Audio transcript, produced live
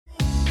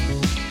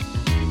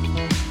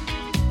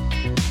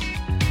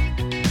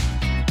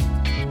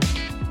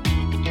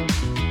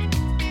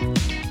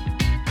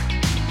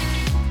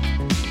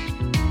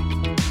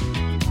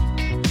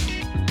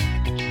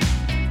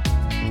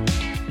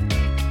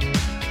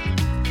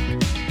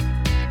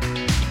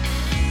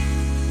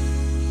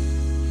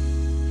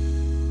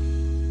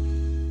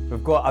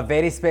We've got a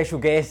very special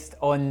guest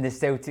on the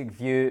Celtic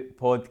View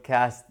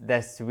podcast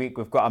this week.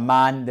 We've got a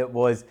man that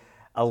was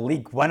a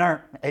league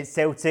winner at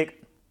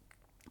Celtic,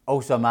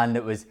 also a man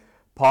that was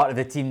part of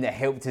the team that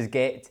helped us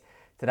get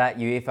to that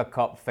UEFA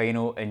Cup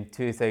final in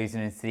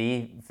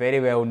 2003.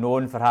 Very well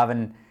known for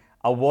having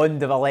a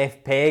wand of a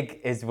left peg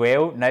as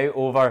well, now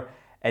over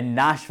in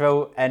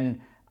Nashville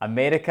in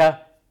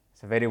America.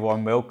 It's a very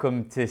warm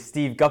welcome to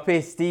Steve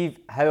Guppy. Steve,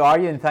 how are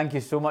you? And thank you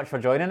so much for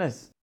joining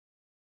us.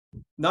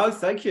 No,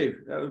 thank you.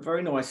 That was a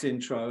very nice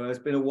intro. It's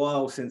been a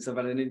while since I've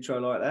had an intro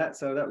like that,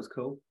 so that was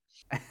cool.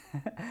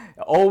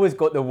 Always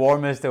got the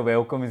warmest of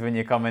welcomes when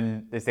you come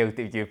in the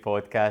Celtic View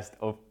podcast,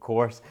 of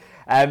course.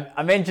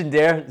 I mentioned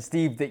there,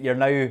 Steve, that you're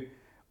now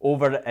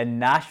over in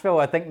Nashville.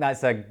 I think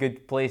that's a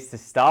good place to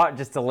start,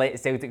 just to let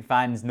Celtic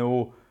fans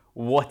know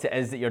what it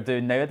is that you're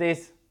doing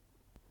nowadays.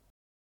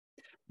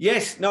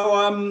 Yes, no,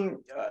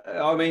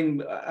 I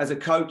mean, as a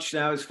coach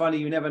now, it's funny,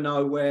 you never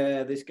know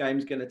where this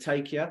game's going to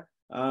take you.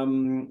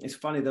 It's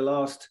funny, the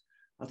last,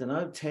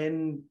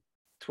 10,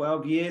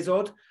 12 years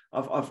odd,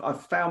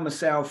 I've found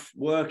myself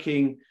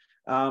working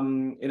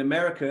in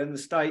America and the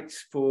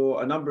States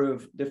for a number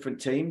of different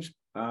teams.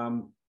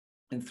 And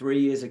 3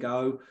 years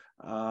ago,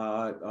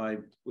 I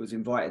was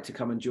invited to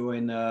come and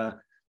join the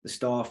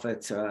staff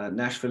at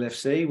Nashville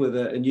FC with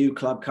a new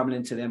club coming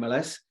into the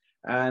MLS.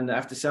 And I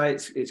have to say,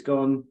 it's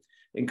gone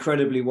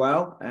incredibly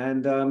well.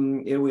 And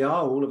here we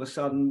are, all of a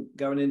sudden,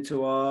 going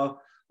into our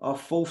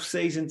fourth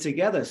season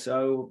together.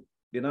 So,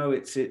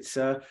 it's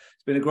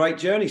been a great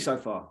journey so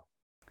far.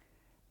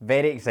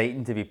 Very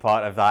exciting to be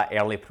part of that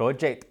early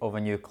project of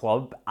a new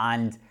club.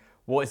 And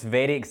what's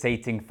very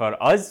exciting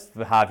for us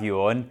to have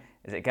you on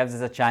is it gives us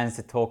a chance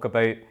to talk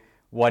about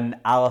one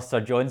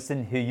Alistair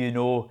Johnston, who you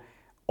know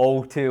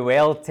all too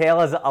well. Tell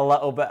us a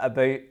little bit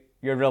about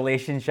your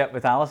relationship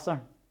with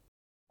Alistair.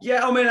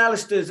 Yeah, I mean,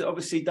 Alistair's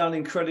obviously done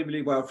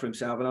incredibly well for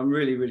himself, and I'm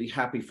really, really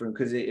happy for him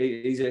because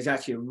he's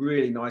actually a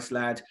really nice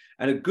lad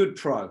and a good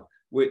pro,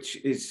 which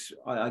is,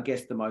 I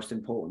guess, the most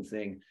important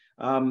thing.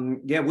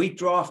 We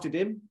drafted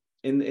him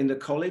in the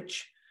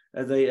college,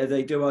 as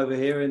they do over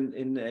here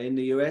in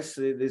the US.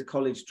 This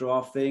college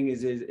draft thing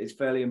is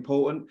fairly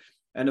important,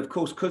 and of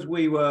course, because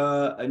we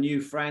were a new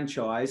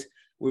franchise,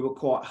 we were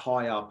quite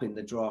high up in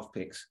the draft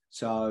picks.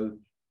 So,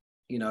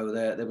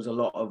 there was a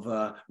lot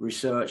of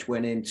research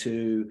went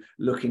into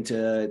looking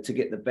to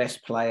get the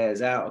best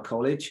players out of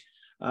college.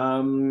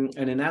 And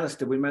in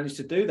Alistair, we managed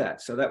to do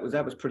that. So that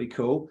was pretty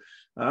cool.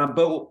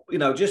 But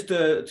just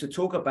to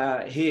talk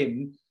about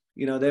him,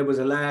 there was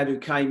a lad who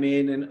came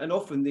in, and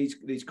often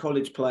these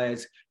college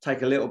players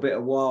take a little bit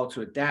of while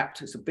to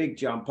adapt. It's a big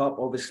jump up,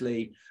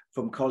 obviously,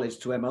 from college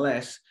to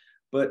MLS.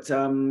 But,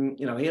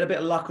 he had a bit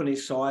of luck on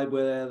his side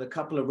where a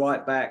couple of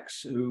right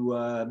backs who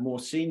were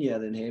more senior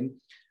than him,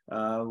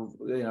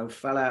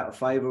 fell out of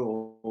favour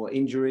or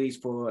injuries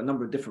for a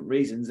number of different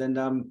reasons.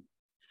 And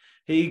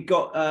he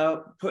got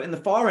put in the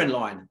firing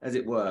line, as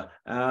it were.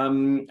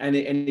 And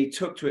he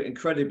took to it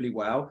incredibly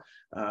well.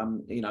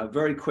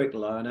 Very quick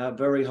learner,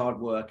 very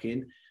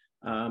hardworking.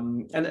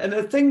 And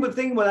the thing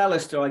with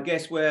Alistair, I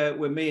guess, where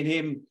me and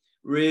him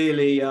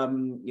really,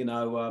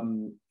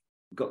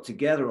 got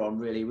together on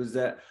really was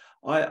that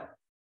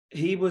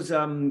he was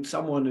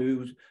someone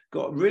who's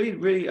got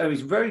really,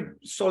 he's a very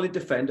solid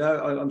defender.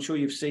 I'm sure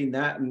you've seen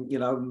that,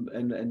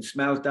 and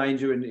smells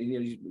danger, and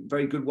he's a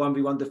very good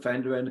 1v1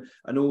 defender,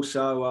 and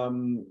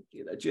also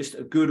just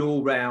a good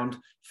all-round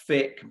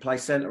fit, can play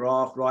centre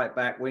half, right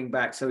back, wing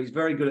back. So he's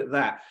very good at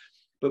that.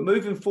 But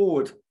moving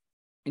forward,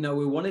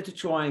 we wanted to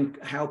try and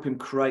help him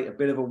create a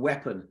bit of a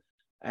weapon,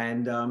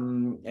 and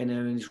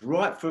his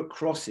right foot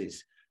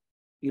crosses,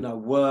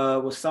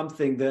 was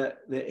something that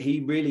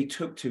he really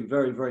took to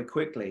very, very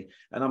quickly.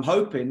 And I'm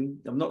hoping,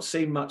 I've not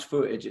seen much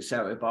footage at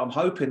Celtic, but I'm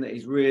hoping that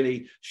he's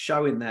really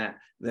showing that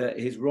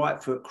his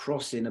right foot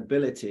crossing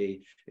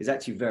ability is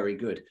actually very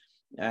good.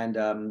 And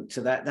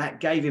so that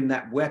gave him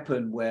that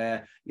weapon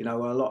where, a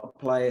lot of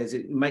players,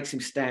 it makes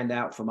him stand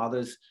out from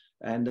others.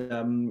 And,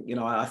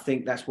 I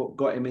think that's what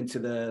got him into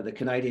the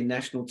Canadian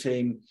national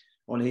team.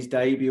 On his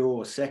debut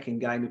or second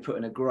game, he put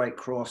in a great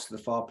cross to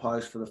the far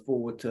post for the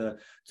forward to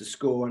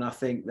score, and I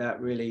think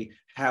that really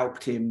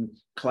helped him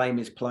claim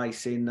his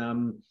place in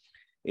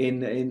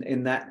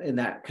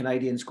that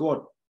Canadian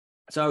squad.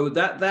 So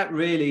that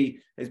really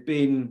has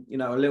been,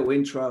 a little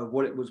intro of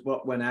what it was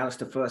when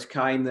Alistair first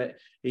came, that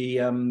he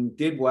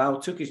did well,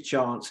 took his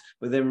chance,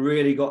 but then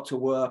really got to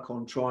work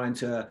on trying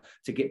to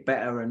get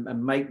better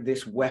and make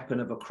this weapon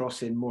of a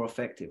crossing more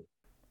effective.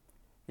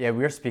 Yeah,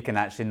 we were speaking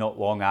actually not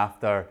long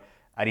after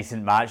a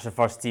recent match the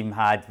first team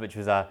had, which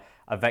was a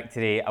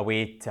victory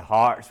away to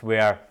Hearts,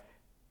 where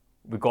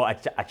we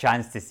got a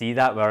chance to see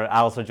that, where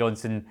Alistair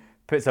Johnston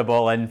puts a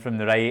ball in from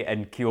the right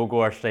and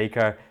Kyogo, our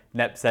striker,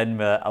 nips in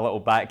with a little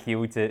back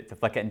heel to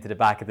flick it into the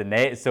back of the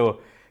net. So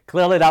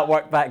clearly that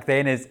worked back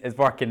then is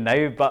working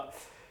now. But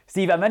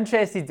Steve, I'm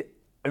interested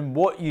in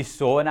what you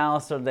saw in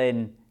Alistair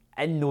then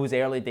in those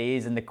early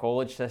days in the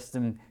college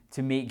system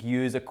to make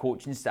you as a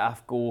coaching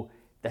staff go,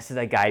 this is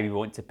a guy we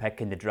want to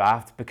pick in the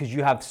draft, because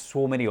you have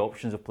so many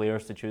options of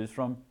players to choose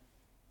from?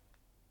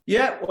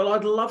 Yeah, well,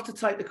 I'd love to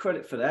take the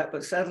credit for that,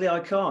 but sadly I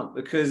can't,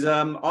 because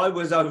I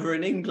was over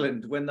in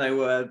England when they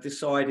were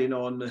deciding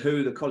on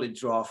who the college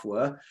draft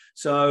were.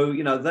 So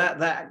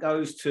that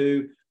goes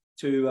to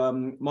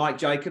Mike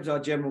Jacobs, our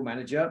general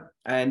manager,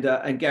 and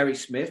Gary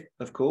Smith,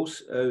 of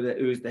course,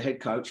 who is the head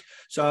coach.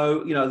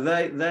 So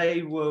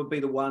they will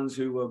be the ones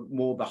who were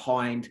more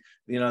behind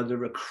the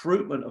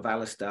recruitment of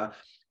Alistair,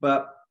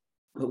 but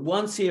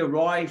once he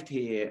arrived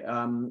here,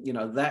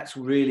 that's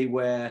really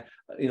where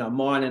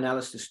mine and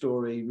Alistair's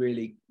story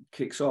really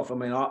kicks off. I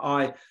mean,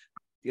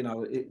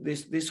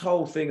 this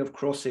whole thing of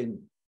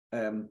crossing,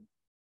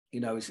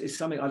 is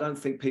something I don't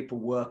think people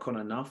work on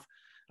enough.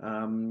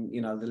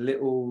 The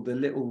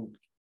little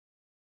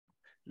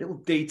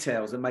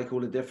details that make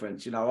all the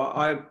difference.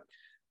 To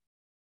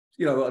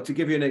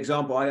give you an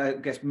example, I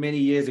guess many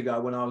years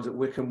ago when I was at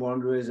Wycombe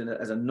Wanderers and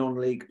as a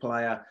non-league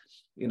player,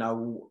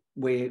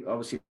 we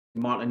obviously,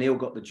 Martin O'Neill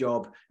got the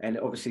job, and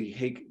obviously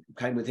he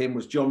came with him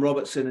was John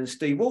Robertson and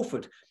Steve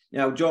Walford.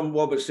 John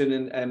Robertson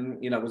and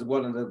was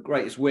one of the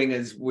greatest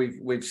wingers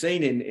we've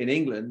seen in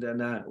England,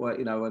 and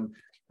and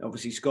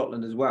obviously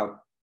Scotland as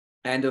well.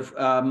 And of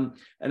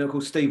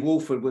course Steve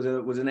Walford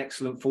was an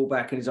excellent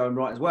fullback in his own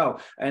right as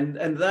well. And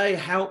they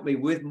helped me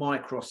with my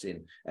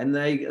crossing, and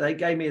they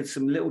gave me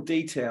some little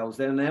details.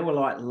 Then they were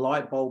like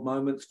light bulb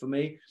moments for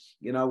me,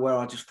 where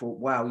I just thought,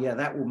 wow, yeah,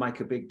 that will make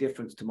a big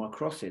difference to my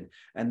crossing.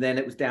 And then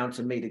it was down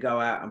to me to go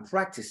out and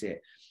practice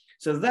it.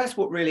 So that's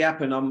what really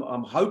happened.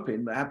 I'm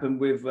hoping that happened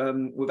with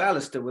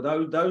Alistair, with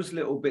those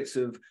little bits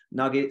of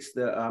nuggets,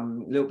 that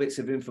little bits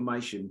of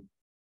information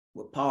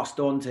were passed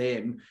on to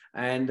him,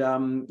 and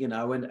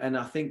and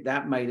I think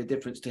that made a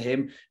difference to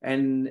him.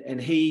 And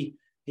he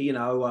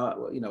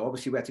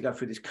obviously we had to go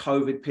through this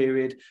COVID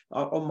period.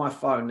 On my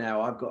phone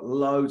now, I've got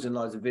loads and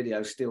loads of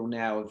videos still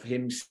now of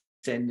him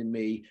sending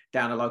me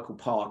down a local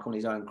park on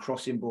his own,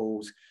 crossing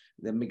balls.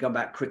 Then we come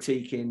back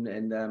critiquing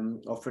and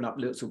offering up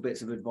little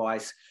bits of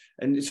advice.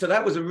 And so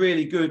that was a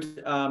really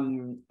good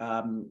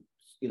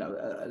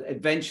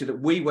adventure that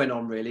we went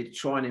on, really, to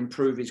try and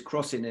improve his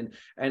crossing. And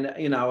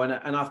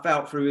I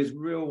felt through his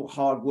real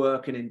hard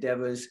work and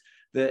endeavours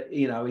that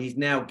he's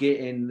now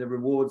getting the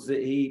rewards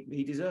that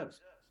he deserves.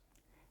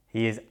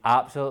 He is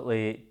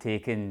absolutely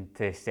taken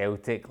to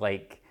Celtic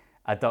like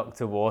a duck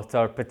to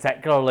water,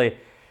 particularly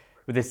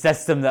with the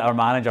system that our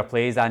manager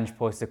plays, Ange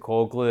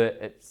Postecoglou.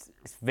 It's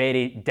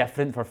very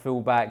different for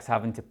fullbacks,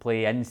 having to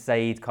play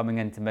inside, coming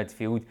into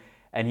midfield,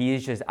 and he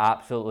has just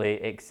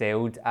absolutely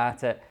excelled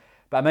at it.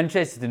 But I'm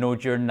interested to know,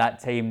 during that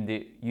time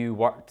that you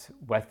worked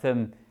with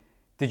him,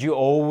 did you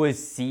always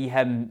see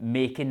him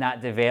making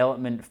that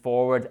development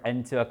forward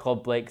into a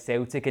club like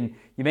Celtic? And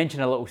you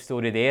mentioned a little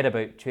story there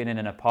about training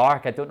in a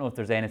park. I don't know if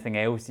there's anything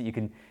else that you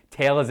can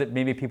tell us that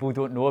maybe people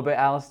don't know about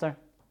Alistair.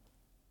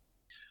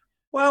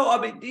 Well,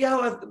 I mean, yeah,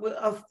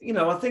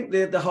 I think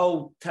the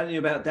whole telling you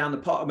about down the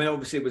park, I mean,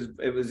 obviously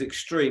it was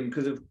extreme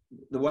because of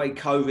the way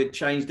COVID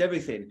changed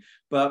everything.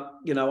 But,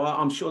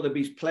 I'm sure there'd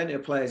be plenty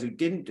of players who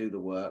didn't do the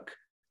work,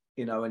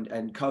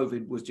 and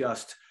COVID was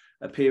just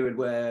a period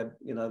where,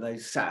 they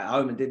sat at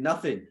home and did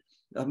nothing.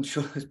 I'm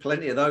sure there's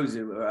plenty of those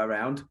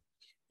around.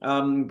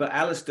 But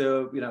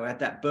Alistair, had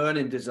that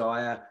burning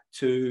desire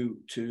to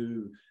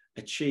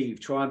achieve,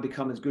 try and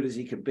become as good as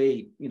he could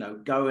be,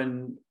 go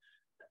and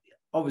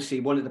obviously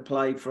wanted to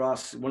play for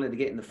us, wanted to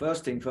get in the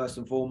first team first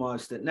and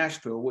foremost at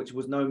Nashville, which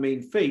was no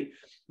mean feat.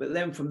 But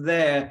then from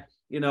there,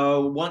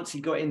 once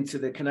he got into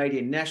the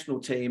Canadian national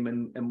team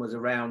and was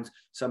around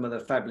some of the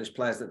fabulous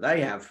players that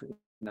they have,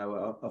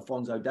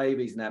 Alphonso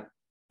Davies and that,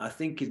 I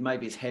think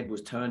maybe his head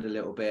was turned a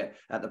little bit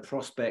at the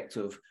prospect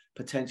of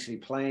potentially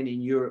playing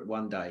in Europe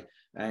one day,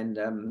 and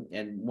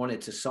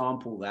wanted to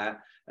sample that.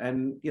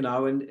 And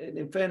and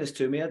in fairness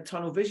to him, he had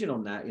tunnel vision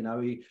on that.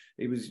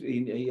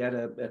 He had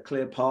a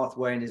clear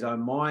pathway in his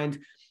own mind,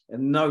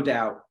 and no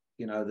doubt,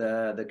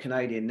 the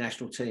Canadian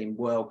national team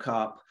World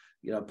Cup,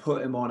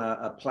 put him on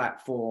a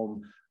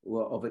platform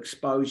of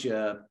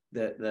exposure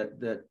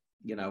that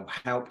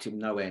helped him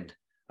no end.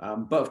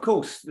 But of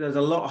course, there's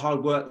a lot of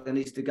hard work that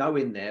needs to go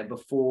in there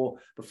before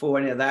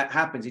any of that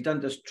happens. He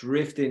doesn't just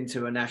drift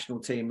into a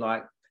national team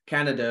like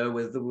Canada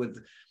with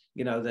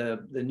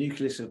the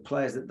nucleus of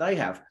players that they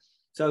have.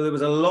 So there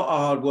was a lot of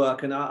hard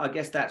work, and I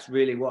guess that's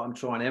really what I'm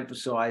trying to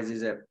emphasize,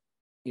 is that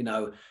he's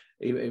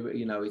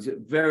a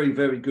very,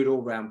 very good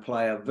all-round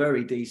player,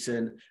 very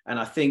decent. And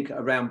I think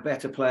around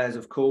better players,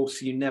 of course,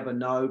 you never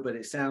know, but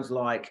it sounds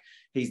like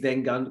he's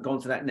then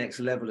gone to that next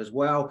level as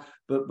well.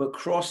 But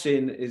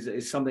crossing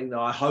is something that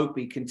I hope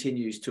he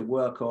continues to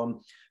work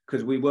on,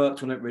 because we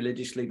worked on it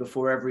religiously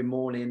before every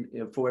morning,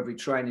 before every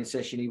training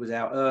session. He was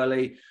out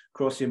early,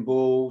 crossing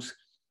balls,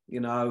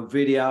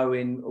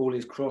 videoing all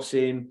his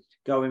crossing,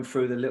 going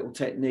through the little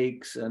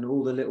techniques and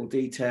all the little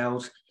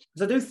details.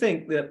 Because I do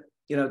think that,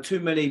 too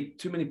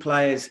many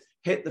players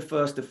hit the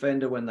first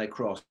defender when they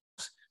cross,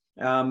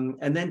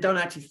 and then don't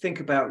actually think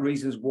about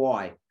reasons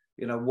why,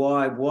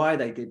 why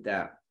they did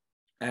that.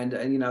 And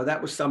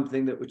that was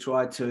something that we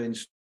tried to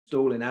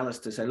install in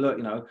Alistair. Say, look,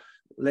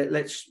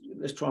 let's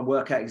try and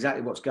work out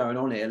exactly what's going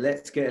on here.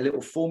 Let's get a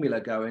little formula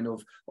going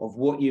of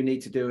what you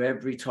need to do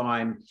every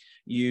time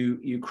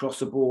you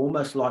cross a ball,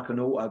 almost like an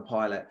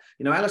autopilot.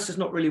 You know, Alistair's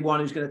not really one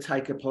who's going to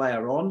take a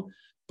player on,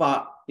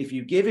 but if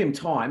you give him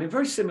time, and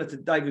very similar to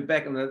David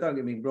Beckham, don't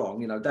get me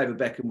wrong, you know, David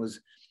Beckham was,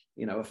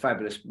 you know, a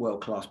fabulous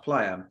world-class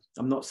player.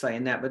 I'm not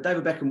saying that, but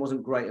David Beckham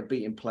wasn't great at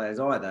beating players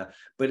either.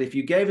 But if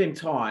you gave him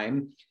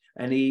time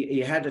and he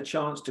had a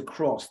chance to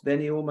cross, then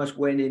he almost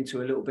went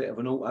into a little bit of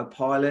an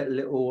autopilot,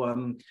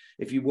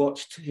 if you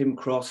watched him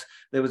cross,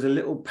 there was a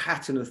little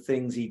pattern of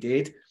things he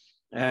did.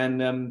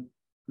 And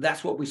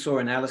that's what we saw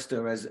in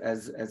Alistair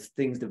as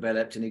things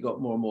developed and he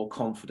got more and more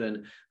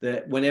confident,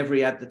 that whenever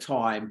he had the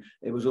time,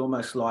 it was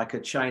almost like a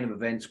chain of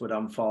events would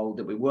unfold,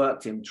 that we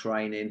worked him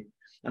training.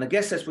 And I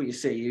guess that's what you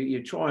see.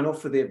 You try and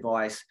offer the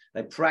advice,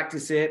 they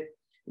practice it.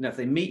 You know, if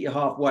they meet you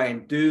halfway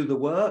and do the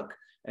work,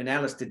 and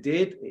Alistair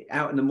did,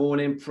 out in the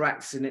morning,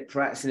 practicing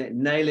it,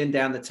 nailing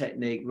down the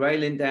technique,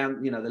 railing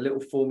down, you know, the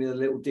little formula, the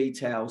little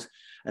details.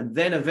 And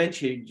then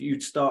eventually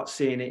you'd start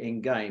seeing it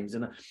in games.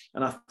 And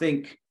I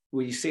think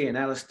what you see in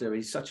Alistair,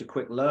 he's such a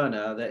quick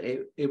learner that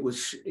he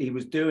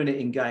was doing it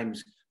in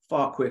games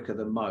far quicker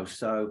than most.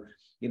 So,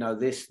 you know,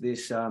 this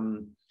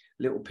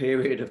little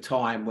period of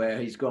time where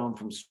he's gone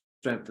from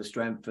strength to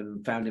strength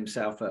and found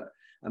himself at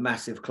a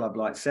massive club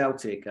like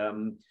Celtic,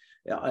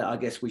 I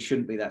guess we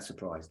shouldn't be that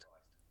surprised.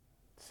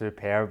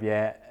 Superb,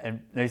 yeah. And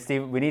now,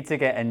 Steve, we need to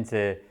get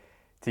into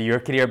your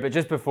career, but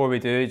just before we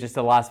do, just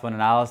the last one on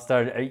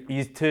Alistair. Are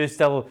you two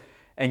still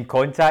in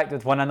contact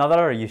with one another?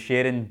 Are you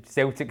sharing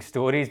Celtic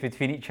stories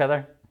between each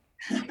other?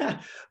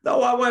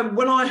 No,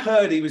 when I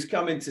heard he was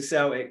coming to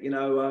Celtic, you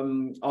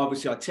know,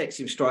 obviously I texted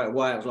him straight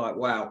away. I was like,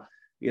 wow,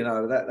 you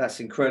know,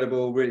 that's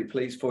incredible. Really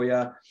pleased for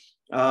you.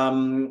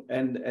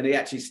 And he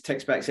actually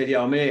texted back and said,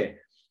 yeah, I'm here.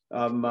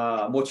 I'm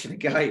watching the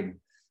game.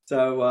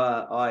 So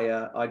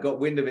I got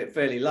wind of it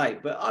fairly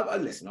late, but I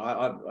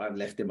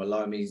left him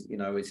alone. He's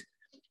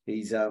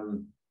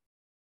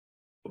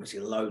obviously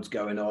loads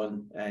going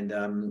on, and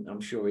I'm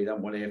sure he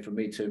don't want to hear from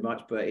me too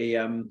much. But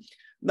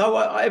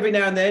every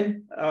now and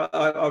then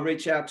I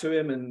reach out to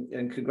him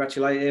and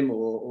congratulate him,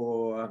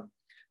 or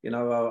you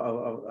know,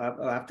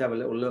 I'll have to have a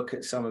little look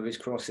at some of his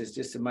crosses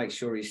just to make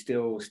sure he's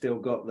still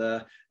got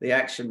the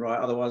action right.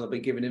 Otherwise, I'll be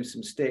giving him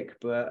some stick.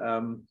 But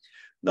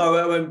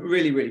no, I'm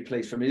really, really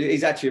pleased for him.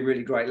 He's actually a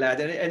really great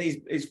lad, and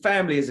his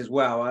family is as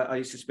well. I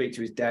used to speak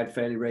to his dad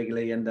fairly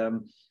regularly,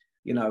 and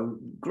you know,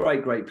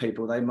 great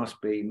people. They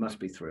must be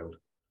thrilled.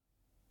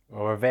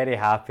 Well, we're very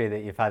happy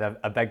that you've had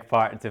a big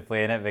part to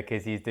play in it,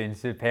 because he's doing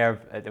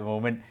superb at the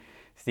moment.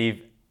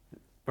 Steve,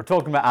 we're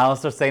talking about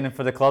Alistair signing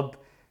for the club.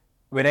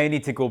 We now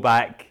need to go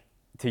back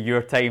to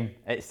your time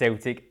at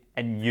Celtic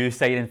and you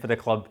signing for the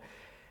club.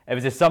 It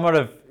was the summer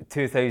of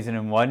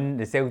 2001.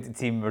 The Celtic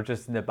team were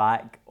just in the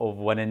back of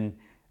winning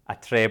a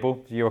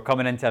treble. You were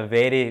coming into a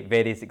very,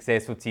 very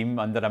successful team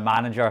under a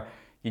manager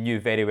you knew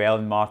very well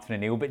in Martin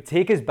O'Neill. But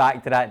take us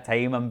back to that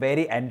time. I'm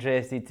very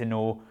interested to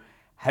know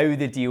how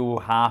the deal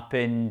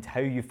happened,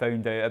 how you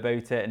found out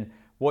about it, and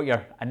what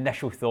your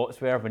initial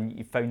thoughts were when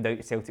you found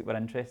out Celtic were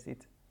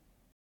interested.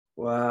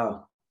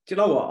 Wow. Do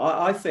you know what?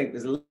 I think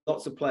there's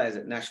lots of players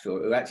at Nashville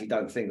who actually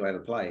don't think I ever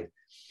played.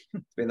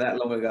 It's been that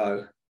long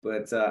ago.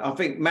 But I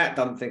think Matt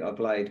doesn't think I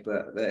played.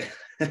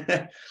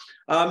 But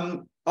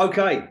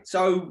okay.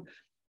 So,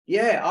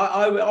 yeah,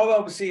 I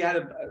obviously had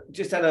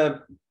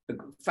a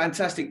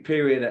fantastic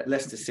period at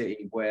Leicester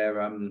City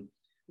where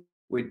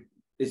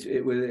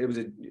it was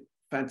a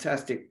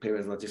fantastic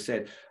period, as I just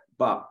said.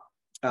 But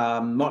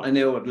Martin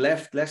O'Neill had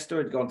left Leicester,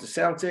 had gone to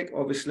Celtic.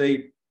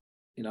 Obviously,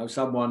 you know,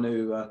 someone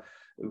who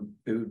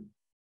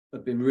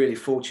had been really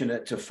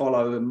fortunate to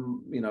follow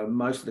him, you know,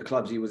 most of the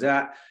clubs he was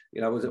at. You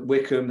know, I was at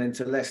Wickham, then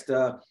to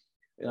Leicester.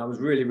 You know, I was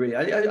really, really.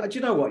 Do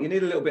you know what? You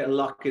need a little bit of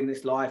luck in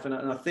this life, and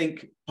I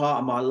think part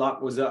of my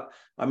luck was that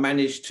I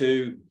managed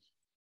to,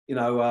 you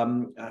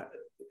know,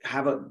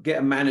 get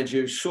a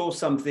manager who saw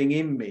something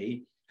in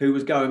me, who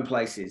was going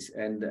places,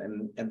 and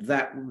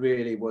that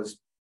really was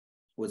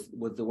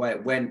the way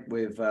it went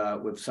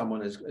with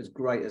someone as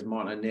great as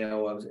Martin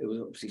O'Neill. It was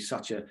obviously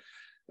such a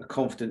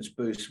confidence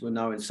boost when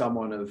knowing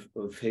someone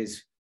of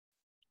his,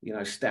 you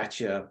know,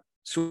 stature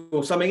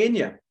saw something in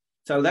you.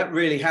 So that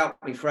really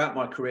helped me throughout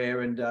my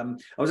career. And I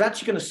was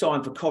actually going to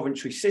sign for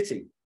Coventry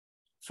City.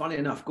 Funny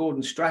enough,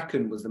 Gordon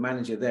Strachan was the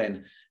manager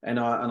then, and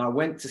I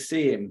went to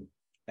see him.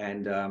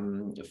 And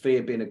a fee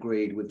had been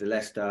agreed with the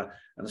Leicester,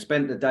 and I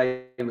spent the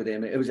day with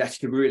him. It was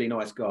actually a really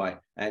nice guy,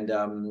 and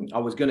I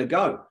was going to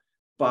go,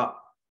 but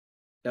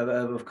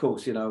of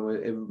course, you know,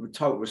 with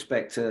total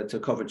respect to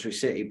Coventry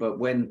City, but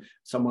when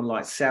someone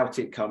like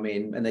Celtic come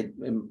in, and they,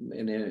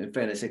 in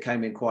fairness, they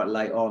came in quite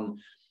late on,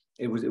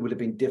 it would have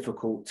been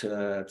difficult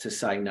to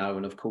say no,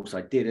 and of course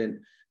I didn't.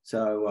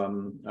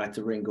 So I had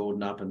to ring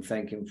Gordon up and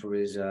thank him for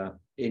his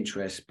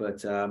interest.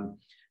 But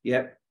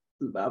yeah.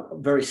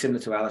 Very similar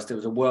to Alistair. It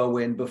was a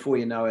whirlwind. Before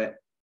you know it,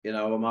 you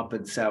know, I'm up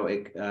at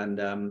Celtic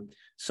and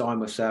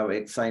signed with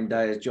Celtic same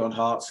day as John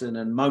Hartson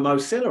and Momo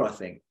Silla, I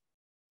think.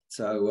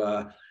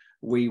 So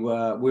we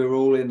were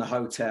all in the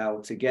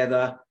hotel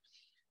together,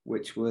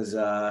 which was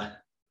an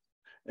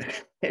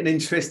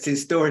interesting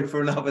story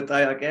for another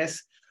day, I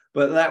guess.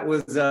 But that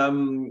was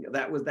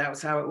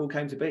how it all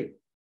came to be.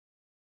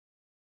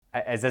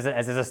 Is this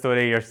a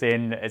story you're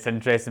saying it's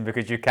interesting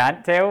because you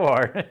can't tell,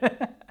 or?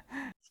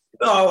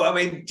 No, I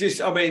mean,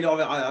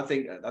 I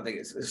think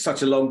it's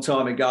such a long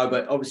time ago,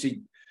 but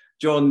obviously,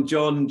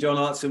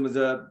 Johnston was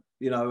a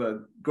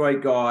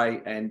great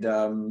guy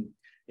and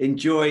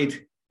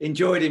enjoyed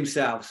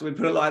himself. So we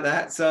put it like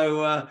that.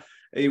 So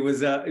he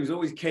was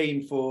always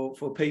keen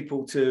for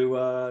people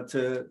to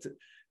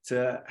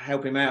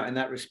help him out in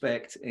that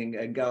respect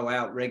and go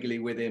out regularly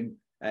with him.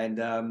 And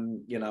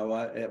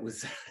it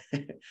was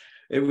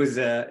it was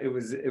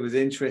an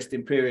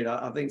interesting period.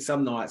 I think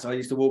some nights I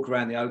used to walk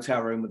around the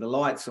hotel room with the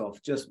lights off,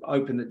 just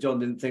hoping that John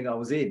didn't think I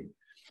was in.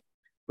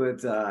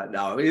 But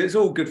no, it was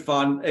all good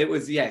fun. It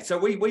was, yeah. So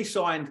we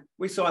signed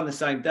the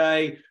same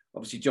day.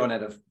 Obviously, John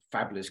had a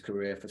fabulous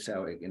career for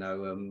Celtic.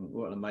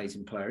 What an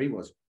amazing player he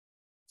was.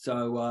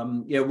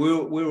 So yeah,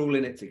 we're all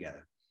in it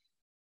together.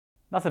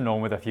 Nothing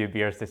wrong with a few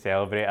beers to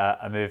celebrate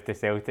a move to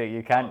Celtic.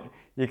 You can't.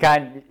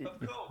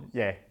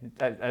 Yeah,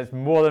 it's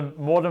more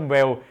than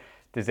well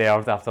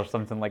deserved after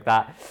something like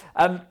that.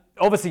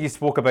 Obviously, you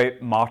spoke about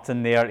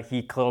Martin there.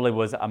 He clearly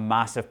was a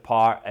massive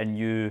part in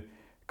you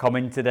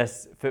coming to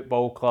this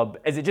football club.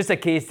 Is it just a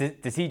case,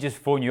 does he just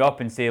phone you up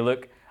and say,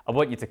 look, I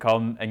want you to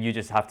come, and you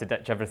just have to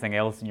ditch everything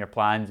else in your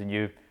plans and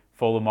you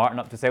follow Martin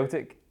up to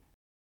Celtic?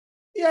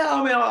 Yeah,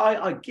 I mean,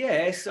 I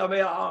guess. I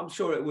mean, I'm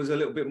sure it was a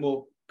little bit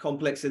more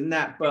complex than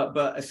that,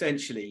 but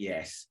essentially,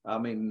 yes. I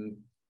mean,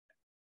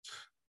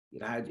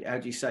 how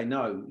do you say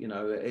no?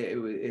 It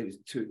was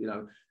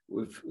too,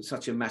 with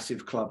such a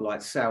massive club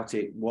like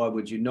Celtic, why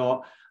would you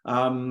not?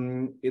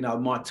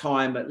 My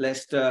time at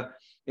Leicester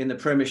in the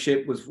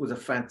Premiership was a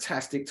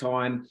fantastic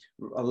time.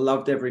 I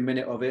loved every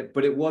minute of it,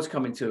 but it was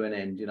coming to an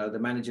end. The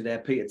manager there,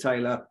 Peter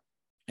Taylor,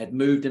 had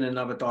moved in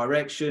another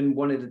direction,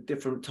 wanted a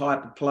different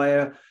type of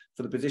player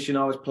for the position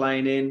I was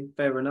playing in.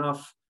 Fair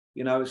enough.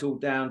 It's all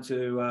down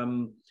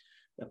to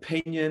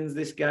opinions,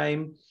 this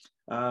game.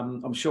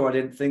 I'm sure I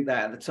didn't think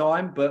that at the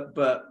time, but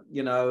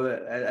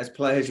as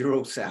players, you're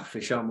all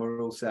selfish, aren't we?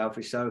 We're all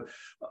selfish. So,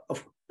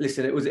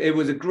 listen, it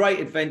was a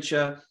great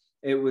adventure.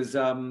 It was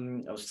I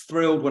was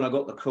thrilled when I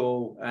got the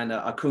call, and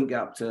I couldn't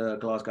get up to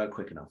Glasgow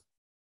quick enough.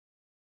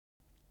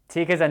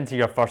 Take us into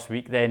your first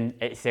week then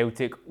at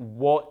Celtic.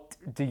 What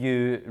do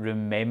you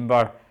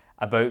remember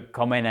about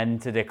coming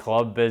into the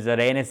club? Is there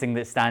anything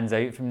that stands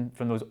out from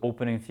those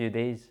opening few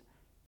days?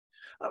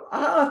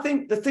 I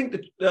think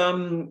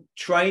the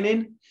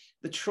training.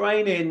 The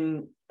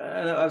training,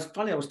 it was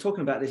funny, I was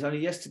talking about this only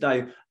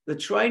yesterday. The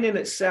training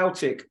at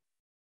Celtic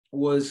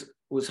was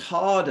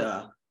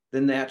harder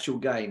than the actual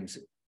games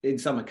in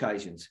some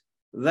occasions.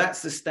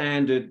 That's the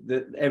standard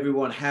that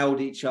everyone held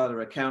each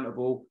other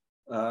accountable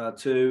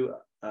to.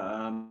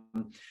 And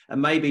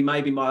maybe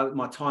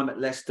my time at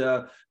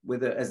Leicester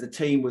as the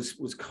team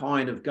was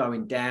kind of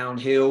going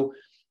downhill,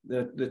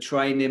 the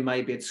training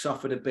maybe had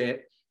suffered a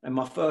bit. And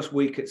my first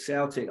week at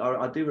Celtic,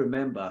 I do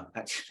remember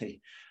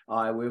actually,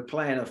 we were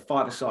playing a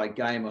five-a-side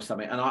game or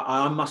something, and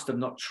I must have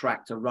not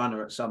tracked a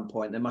runner at some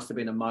point. There must have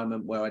been a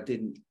moment where I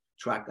didn't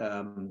track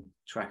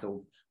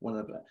one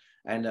of the,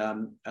 and I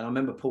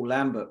remember Paul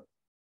Lambert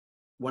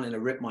wanting to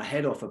rip my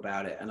head off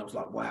about it, and I was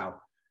like, wow,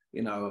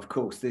 of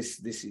course this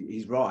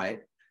he's right,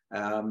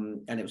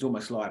 and it was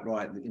almost like,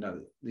 right,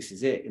 this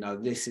is it,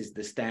 this is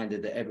the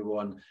standard that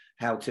everyone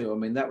held to. I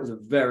mean, that was a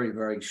very,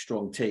 very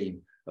strong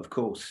team. Of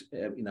course,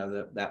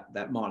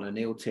 that Martin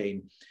O'Neill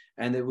team,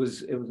 and it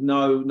was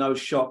no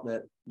shock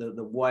that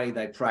the way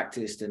they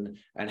practiced and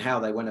how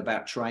they went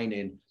about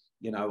training,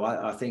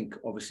 I think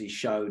obviously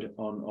showed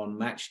on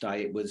match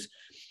day.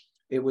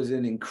 It was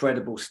an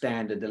incredible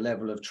standard, the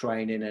level of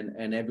training,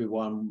 and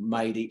everyone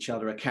made each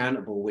other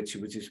accountable, which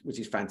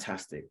is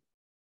fantastic.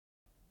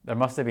 There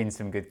must have been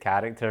some good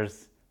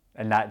characters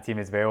in that team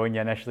as well when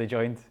you initially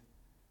joined.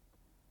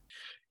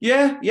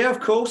 Yeah, of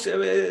course. It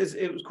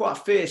was quite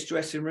a fierce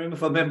dressing room,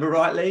 if I remember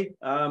rightly.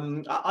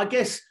 I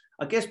guess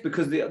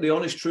because the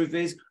honest truth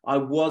is, I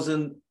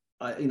wasn't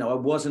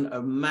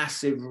a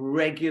massive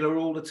regular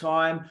all the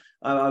time.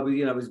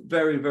 It was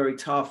very, very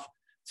tough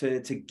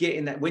to get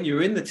in that. When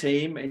you're in the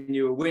team and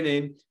you were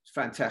winning, it's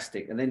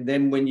fantastic. And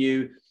then when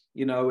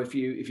if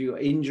you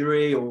got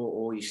injury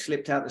or you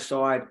slipped out the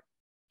side,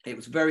 it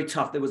was very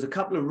tough. There was a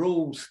couple of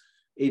rules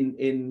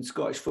in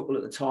Scottish football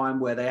at the time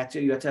where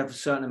you had to have a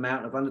certain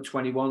amount of under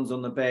 21s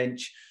on the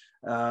bench.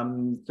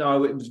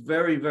 So it was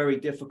very, very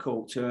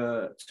difficult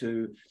to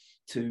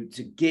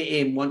get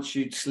in once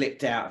you'd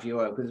slipped out, if you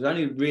will, because there's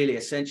only really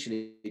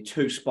essentially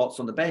two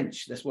spots on the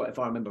bench. That's what, if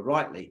I remember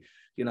rightly,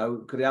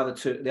 because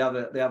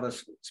the other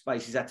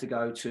spaces had to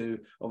go to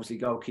obviously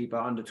goalkeeper,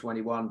 under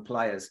 21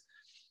 players.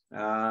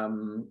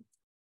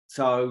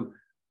 So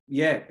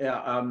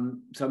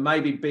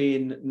maybe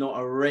being not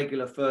a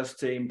regular first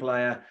team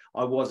player,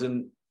 I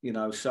wasn't,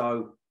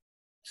 so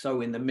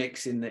so in the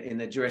mix in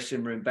the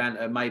dressing room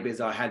banter, maybe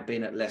as I had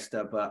been at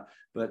Leicester, but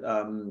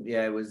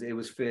yeah, it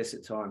was fierce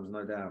at times,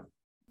 no doubt.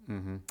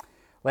 Mm-hmm.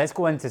 Let's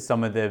go into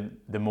some of the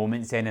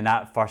moments then in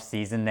that first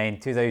season then,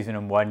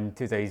 2001,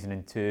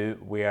 2002,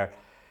 where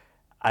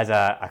as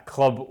a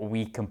club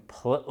we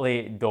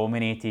completely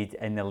dominated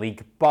in the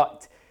league.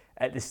 But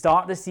at the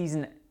start of the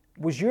season,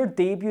 was your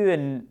debut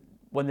in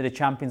one of the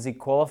Champions League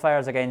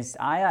qualifiers against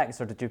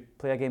Ajax, or did you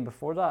play a game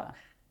before that?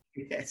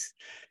 Yes,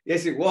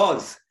 it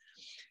was.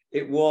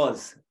 It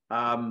was.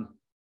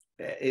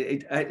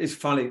 It's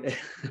funny.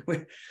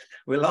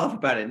 we laugh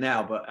about it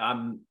now, but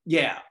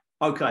yeah.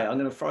 Okay, I'm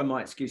going to throw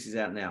my excuses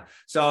out now.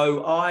 So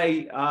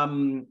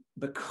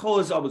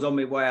because I was on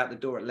my way out the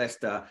door at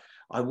Leicester,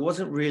 I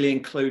wasn't really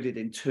included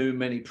in too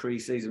many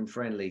pre-season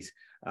friendlies.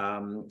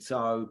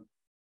 So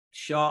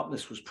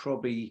sharpness was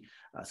probably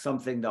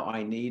something that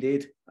I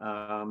needed.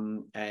 I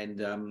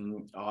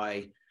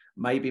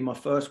maybe my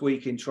first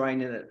week in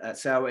training at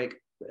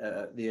Celtic,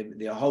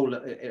 the whole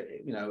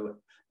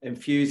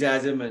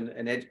enthusiasm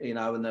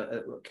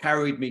and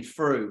carried me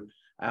through.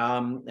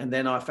 And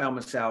then I found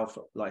myself,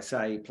 like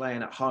say,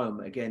 playing at home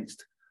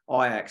against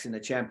Ajax in the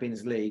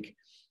Champions League,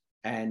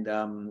 and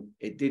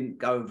it didn't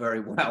go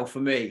very well for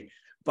me.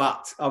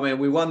 But I mean,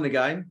 we won the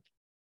game,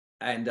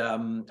 and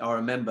I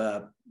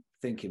remember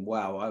thinking,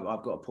 "Wow,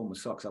 I've got to pull my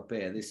socks up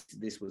here.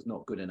 This was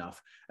not good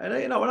enough." And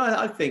when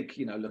I think,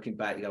 looking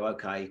back, you go,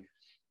 "Okay,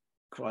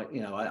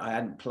 I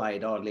hadn't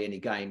played hardly any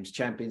games.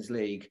 Champions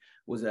League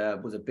was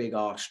a big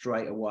ask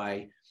straight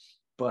away."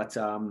 But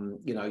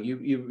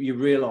you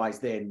realise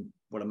then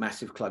what a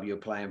massive club you're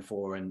playing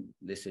for, and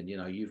listen,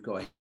 you've got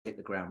to hit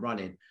the ground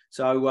running.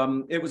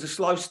 So it was a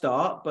slow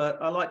start,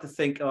 but I like to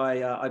think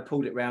I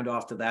pulled it round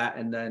after that,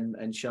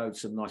 and showed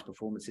some nice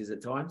performances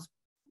at times.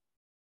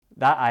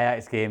 That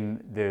Ajax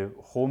game, the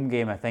home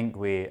game, I think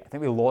we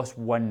lost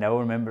 1-0. I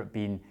remember it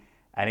being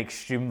an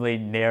extremely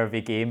nervy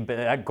game, but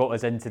that got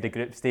us into the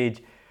group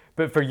stage.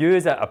 But for you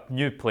as a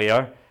new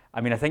player,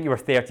 I mean, I think you were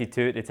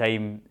 32 at the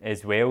time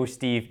as well,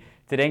 Steve,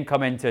 to then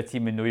come into a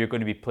team and know you're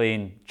going to be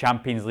playing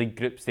Champions League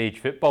group stage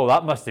football,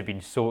 that must have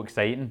been so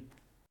exciting.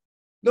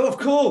 No, of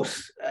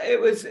course. It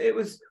was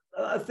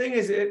the thing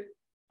is,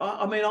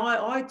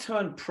 I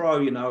turned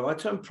pro, I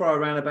turned pro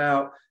around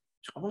about,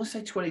 I want to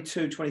say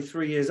 22,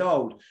 23 years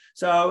old.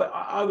 So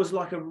I was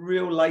like a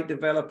real late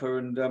developer,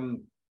 and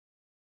and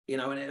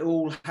it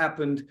all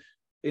happened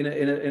in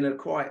a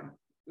quite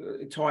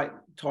tight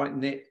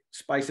knit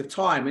space of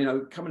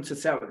time. Coming to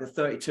Celtic at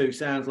 32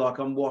 sounds like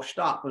I'm washed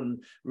up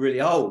and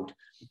really old,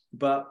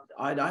 but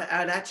I'd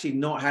actually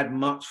not had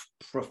much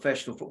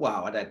professional football.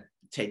 Well, I'd had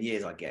 10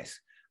 years, I guess.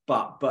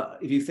 But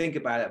if you think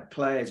about it,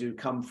 players who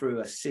come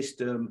through a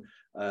system,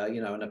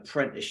 an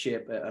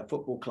apprenticeship at a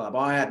football club,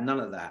 I had none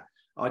of that.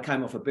 I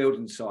came off a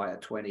building site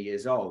at 20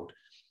 years old,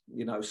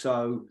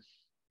 so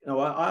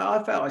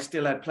I felt I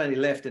still had plenty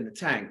left in the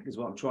tank, is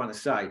what I'm trying to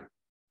say.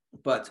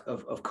 But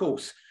of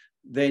course,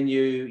 then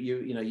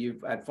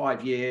you've had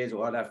 5 years,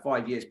 or I'd had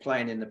 5 years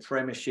playing in the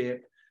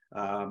Premiership.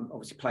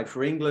 Obviously played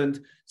for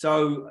England,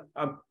 so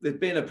there's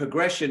been a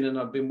progression, and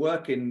I've been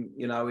working,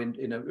 in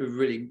a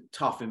really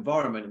tough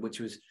environment,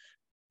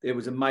 it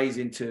was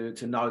amazing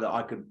to know that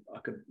I could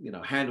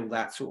handle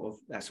that sort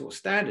of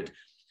standard.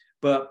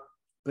 But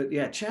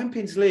yeah,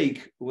 Champions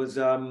League was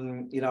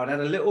I'd had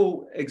a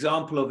little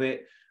example of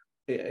it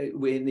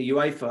in the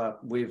UEFA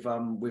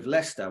with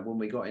Leicester when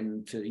we got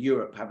into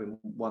Europe, having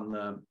won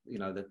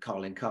the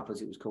Carling Cup,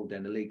 as it was called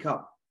then, the League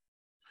Cup.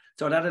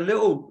 So I'd had a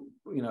little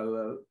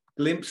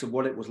glimpse of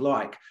what it was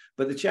like,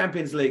 but the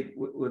Champions League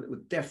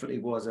definitely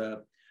was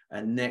a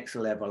next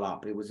level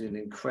up. It was an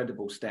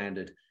incredible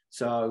standard.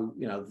 So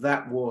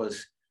that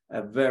was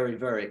a very,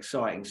 very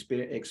exciting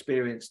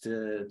experience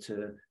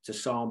to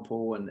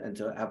sample and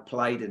to have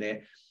played in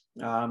it.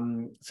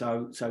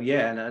 So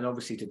yeah, and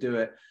obviously to do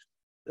it,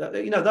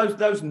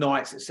 those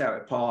nights at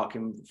Celtic Park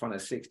in front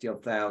of 60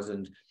 odd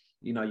thousand,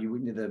 you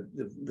wouldn't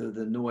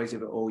the noise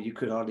of it all. You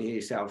could hardly hear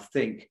yourself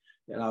think.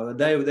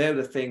 They were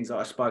the things that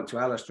I spoke to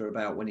Alistair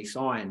about when he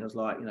signed. I was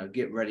like,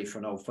 get ready for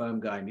an Old Firm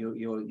game.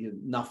 You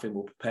nothing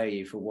will prepare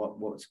you for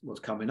what's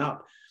coming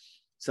up.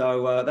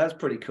 So that's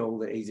pretty cool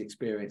that he's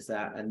experienced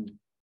that. And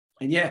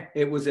yeah,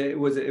 it was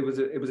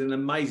an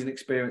amazing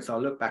experience. I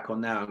look back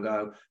on now and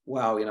go,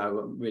 wow,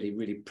 I'm really,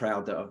 really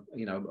proud that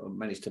I've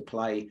managed to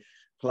play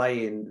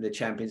in the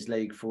Champions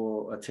League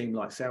for a team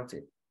like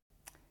Celtic.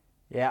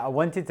 Yeah, I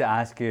wanted to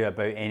ask you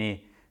about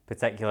any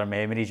particular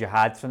memories you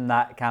had from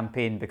that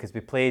campaign, because we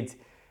played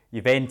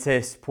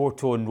Juventus,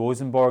 Porto and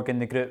Rosenborg in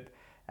the group.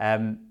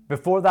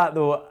 Before that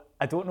though,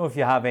 I don't know if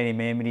you have any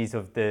memories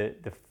of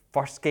the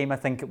first game, I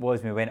think it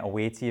was, when we went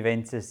away to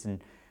Juventus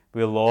and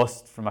we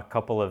lost from a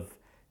couple of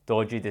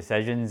dodgy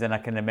decisions. And I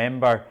can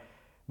remember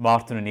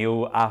Martin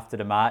O'Neill after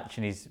the match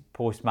in his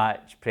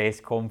post-match press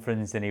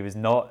conference, and he was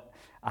not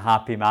a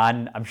happy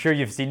man. I'm sure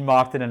you've seen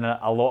Martin in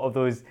a lot of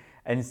those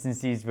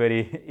instances where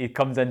he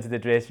comes into the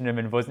dressing room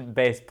and wasn't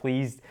best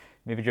pleased,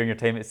 maybe during your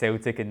time at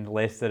Celtic and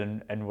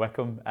Leicester and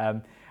Wycombe.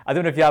 I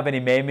don't know if you have any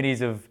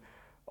memories of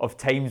of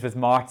times with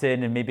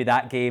Martin and maybe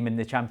that game and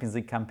the Champions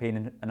League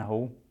campaign in a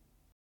whole?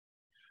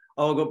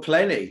 Oh, I've got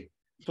plenty.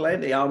 I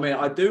mean,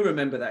 I do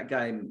remember that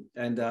game,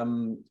 and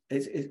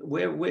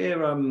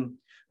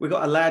we've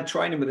got a lad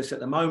training with us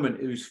at the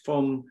moment who's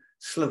from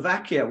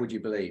Slovakia, would you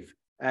believe?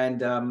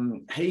 And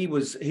he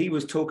was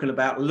talking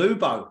about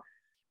Lubo,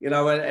 you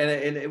know,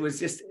 and it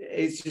was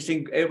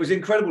it was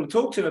incredible to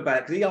talk to him about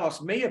it, because he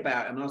asked me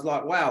about him, and I was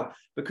like, wow,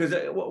 because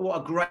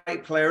what a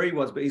great player he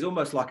was. But he's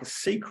almost like a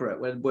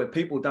secret where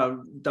people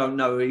don't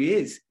know who he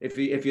is.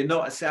 If you're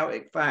not a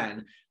Celtic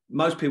fan,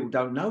 most people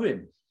don't know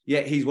him.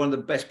 Yet he's one of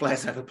the best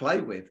players I've ever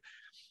played with.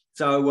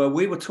 So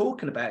we were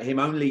talking about him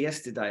only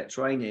yesterday at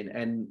training,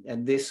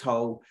 and this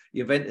whole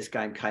Juventus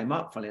game came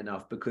up, funny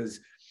enough, because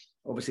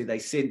obviously they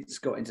since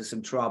got into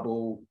some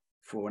trouble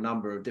for a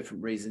number of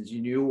different reasons.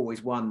 You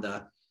always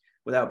wonder,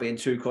 without being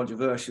too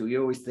controversial,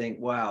 you always think,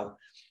 wow,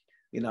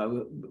 you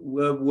know,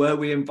 were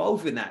we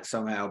involved in that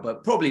somehow?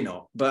 But probably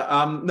not. But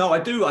no, I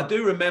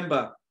do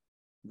remember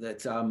that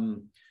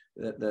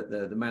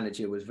the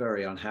manager was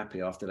very unhappy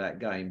after that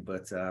game.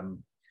 But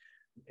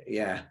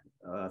yeah,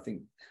 I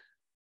think,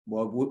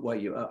 well,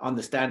 you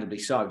understandably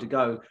so, to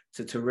go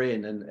to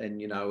Turin and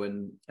you know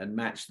and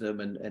match them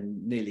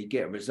and nearly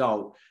get a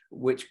result,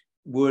 which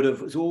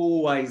was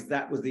always,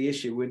 that was the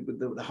issue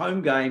with the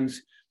home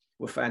games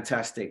were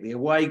fantastic. The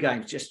away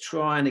games, just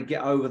trying to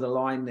get over the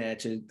line there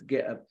to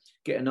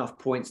get enough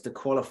points to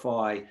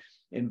qualify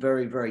in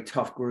very, very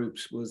tough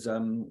groups was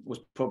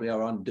probably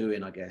our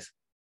undoing, I guess.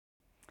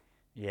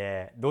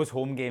 Yeah, those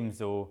home games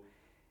though,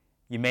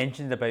 you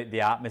mentioned about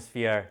the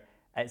atmosphere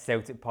at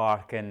Celtic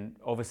Park, and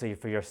obviously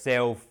for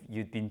yourself,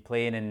 you'd been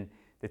playing in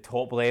the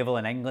top level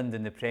in England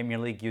in the Premier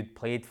League. You'd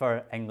played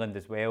for England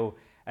as well,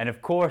 and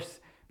of course,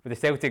 with the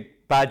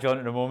Celtic badge on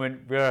at the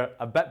moment, we're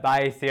a bit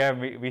biased here.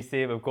 We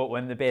say we've got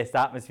one of the best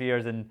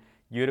atmospheres in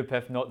Europe,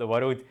 if not the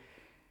world.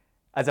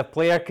 As a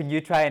player, can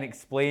you try and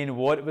explain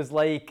what it was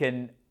like,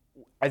 and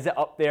is it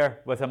up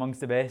there with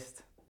amongst the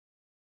best?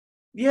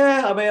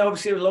 Yeah, I mean,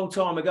 obviously a long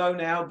time ago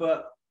now,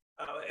 but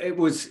it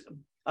was.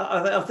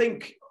 I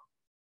think,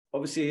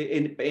 obviously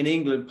in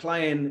England,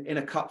 playing in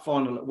a cup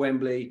final at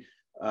Wembley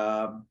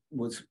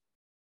was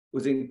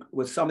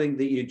something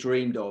that you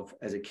dreamed of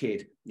as a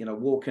kid. You know,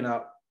 walking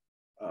up.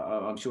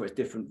 I'm sure it's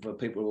different for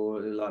people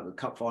who like the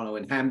cup final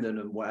in Hampden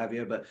and what have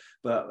you, but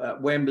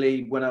at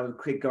Wembley, when I was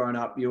a kid growing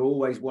up, you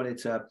always wanted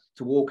to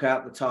walk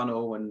out the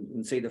tunnel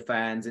and see the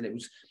fans, and it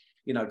was,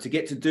 you know, to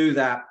get to do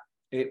that,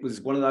 it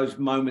was one of those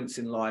moments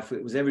in life.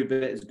 It was every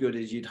bit as good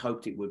as you'd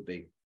hoped it would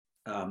be,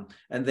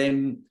 and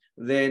then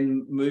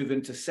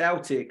moving to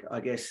Celtic,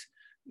 I guess,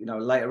 you know,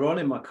 later on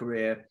in my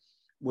career,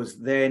 was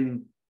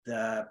then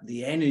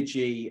the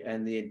energy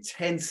and the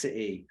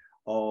intensity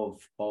of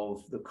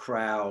the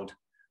crowd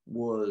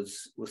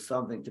was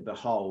something to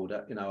behold.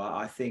 You know,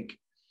 I think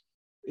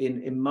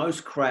in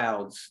most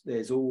crowds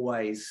there's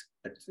always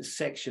a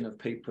section of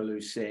people who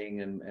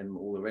sing and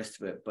all the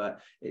rest of it, but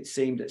it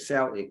seemed at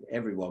Celtic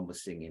everyone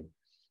was singing,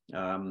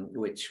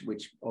 which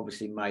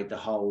obviously made the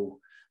whole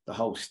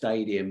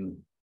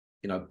stadium,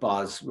 you know,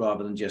 buzz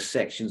rather than just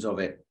sections of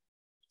it.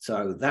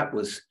 So that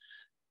was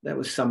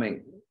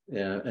something,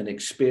 an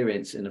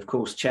experience. And of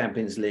course,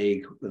 Champions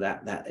League with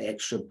that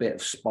extra bit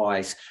of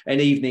spice,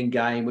 an evening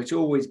game, which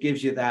always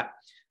gives you that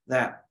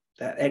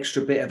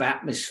extra bit of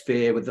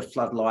atmosphere with the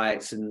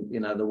floodlights and,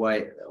 you know, the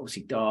way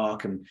obviously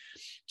dark, and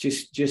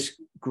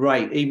just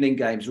great. Evening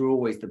games are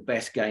always the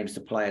best games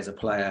to play as a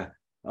player.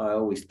 I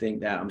always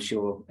think that. I'm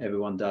sure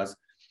everyone does.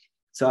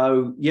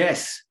 So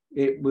yes,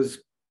 it was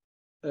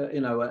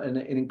you know, an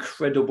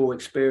incredible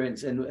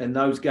experience, and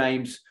those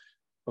games,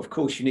 of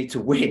course, you need to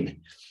win,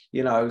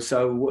 you know.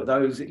 So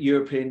those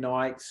European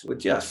nights were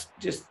just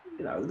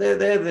you know, they're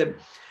the.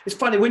 It's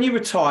funny when you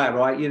retire,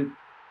 right? You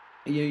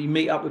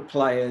meet up with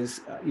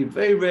players. You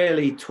very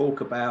rarely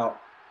talk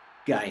about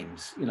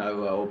games, you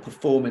know, or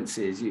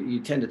performances. You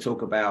tend to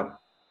talk about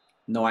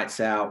nights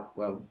out.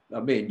 Well,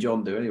 me and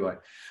John do anyway.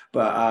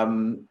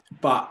 But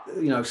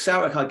you know,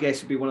 Celtic, I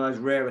guess, would be one of those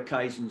rare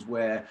occasions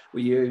where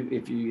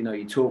if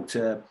you talk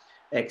to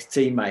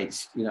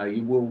ex-teammates, you know,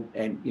 you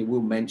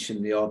will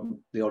mention the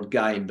odd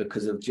game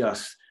because of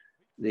just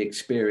the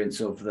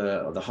experience of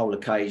the whole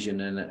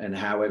occasion and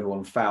how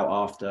everyone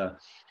felt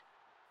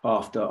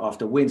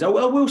after wins. I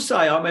will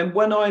say, I mean,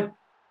 when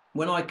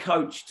I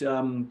coached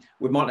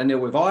with Martin O'Neill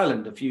with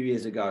Ireland a few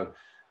years ago,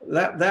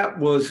 that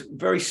was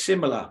very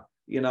similar.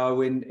 You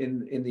know,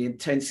 in the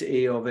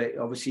intensity of it.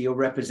 Obviously, you're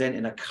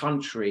representing a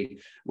country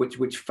which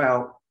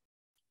felt,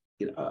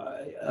 you know,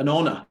 an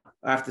honour.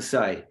 I have to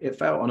say, it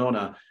felt an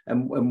honour,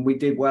 and we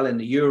did well in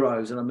the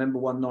Euros. And I remember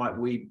one night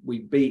we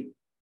beat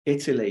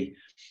Italy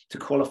to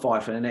qualify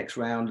for the next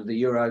round of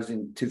the Euros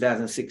in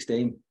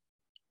 2016,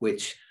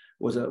 which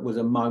was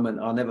a moment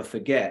I'll never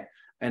forget.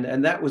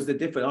 And that was the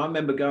difference. I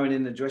remember going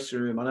in the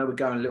dressing room. I know we're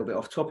going a little bit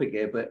off topic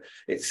here, but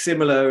it's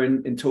similar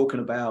in talking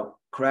about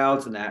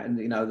crowds and that. And,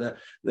 you know,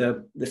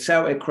 the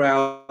Celtic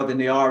crowd and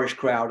the Irish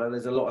crowd,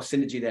 there's a lot of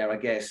synergy there, I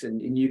guess.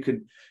 And you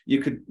could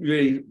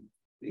really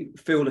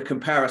feel the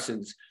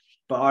comparisons.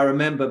 But I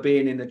remember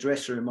being in the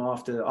dressing room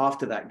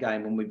after that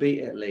game when we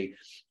beat Italy,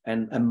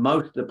 and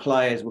most of the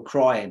players were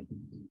crying.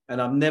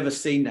 And I've never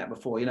seen that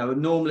before.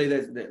 Normally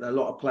there's a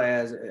lot of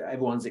players,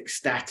 everyone's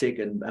ecstatic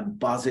and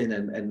buzzing,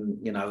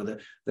 and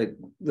the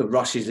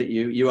rushes that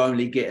you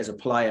only get as a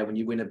player when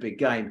you win a big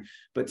game.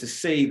 But to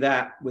see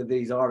that with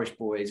these Irish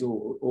boys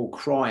all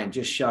crying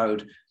just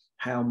showed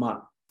how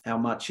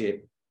much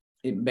it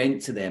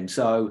meant to them.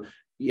 So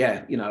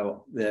yeah,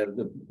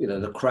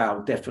 the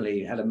crowd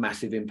definitely had a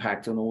massive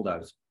impact on all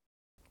those.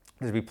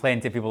 There'll be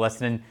plenty of people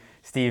listening,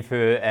 Steve,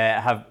 who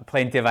have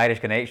plenty of Irish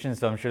connections,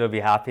 so I'm sure they'll be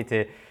happy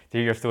to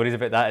hear your stories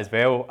about that as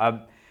well.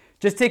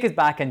 Just take us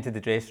back into the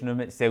dressing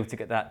room at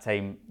Celtic at that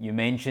time. You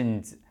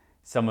mentioned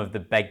some of the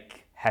big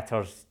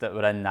hitters that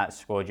were in that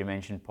squad. You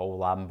mentioned Paul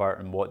Lambert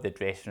and what the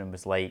dressing room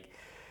was like.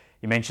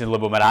 You mentioned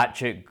Lubo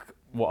Marachuk,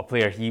 what a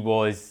player he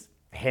was.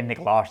 Henrik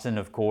Larsson,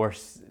 of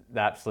course,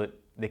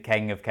 the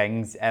king of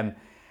kings.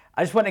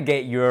 I just want to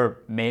get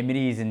your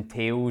memories and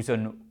tales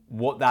on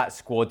what that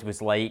squad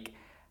was like,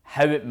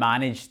 how it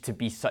managed to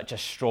be such a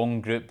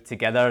strong group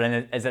together,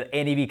 and is there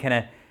any wee kind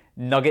of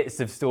nuggets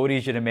of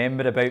stories you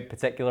remember about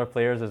particular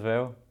players as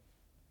well?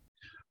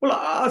 Well,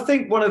 I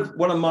think one of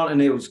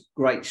Martin O'Neill's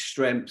great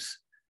strengths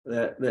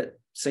that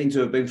seem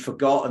to have been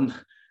forgotten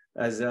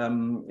as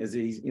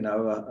he's,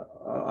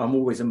 I'm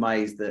always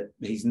amazed that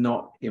he's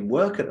not in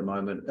work at the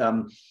moment,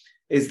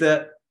 is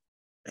that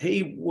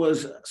he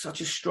was such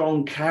a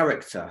strong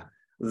character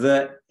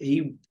that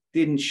he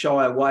didn't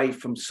shy away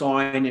from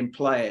signing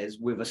players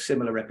with a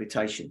similar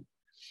reputation.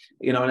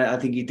 And I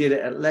think he did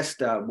it at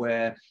Leicester,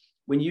 where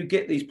when you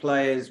get these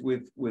players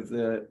with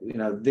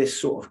the, this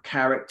sort of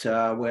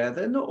character where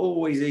they're not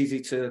always easy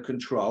to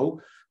control,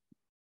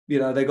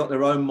 they got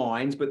their own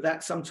minds, but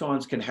that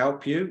sometimes can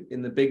help you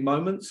in the big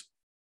moments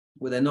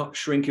where they're not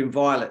shrinking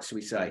violets,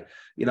 we say.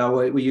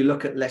 When you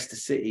look at Leicester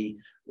City,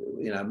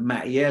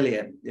 Matty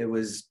Elliott, there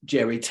was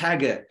Jerry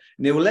Taggart,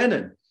 Neil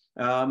Lennon,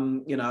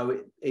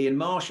 Ian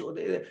Marshall.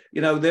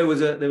 There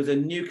was a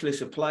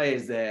nucleus of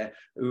players there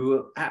who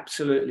were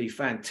absolutely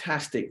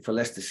fantastic for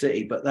Leicester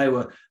City, but they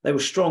were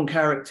strong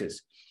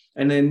characters.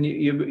 And then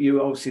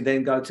you obviously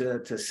then go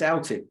to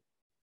Celtic,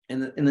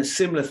 and a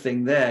similar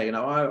thing there.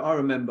 I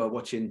remember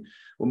watching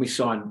when we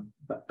signed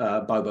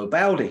Bobo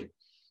Baldé,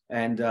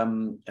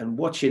 and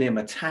watching him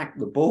attack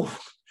the ball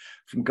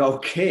from goal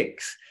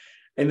kicks.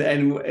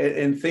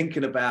 And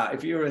thinking about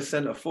if you were a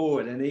centre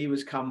forward and he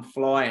was come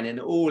flying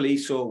and all he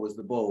saw was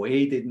the ball,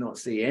 he did not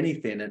see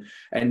anything,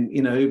 and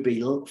he'd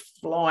be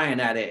flying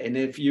at it. And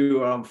if you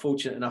were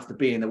unfortunate enough to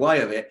be in the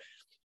way of it,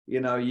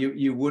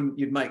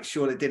 you'd make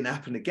sure it didn't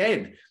happen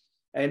again.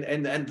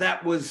 And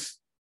that was,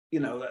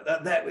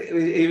 that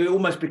it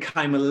almost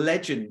became a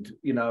legend,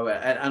 and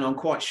I'm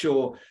quite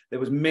sure there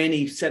was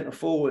many centre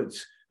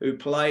forwards who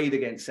played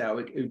against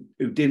Celtic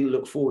who didn't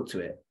look forward to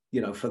it,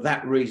 for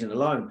that reason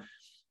alone.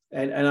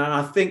 And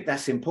I think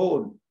that's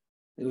important.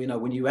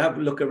 When you have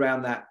a look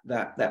around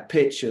that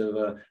pitch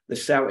of the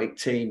Celtic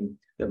team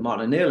that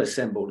Martin O'Neill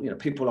assembled,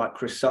 people like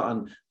Chris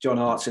Sutton, John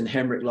Hartson,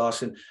 Henrik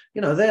Larsson,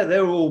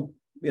 they're all,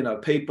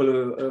 people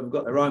who have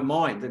got their own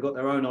mind, they've got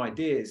their own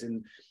ideas,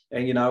 and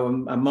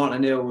Martin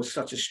O'Neill was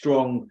such a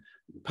strong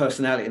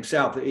personality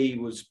himself that he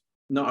was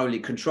not only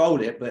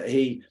controlled it, but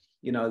he,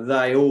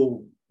 they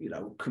all,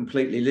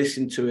 completely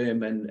listened to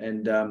him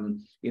and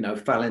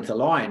fell into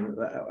line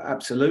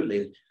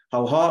absolutely,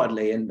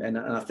 wholeheartedly, and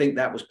I think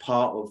that was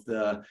part of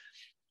the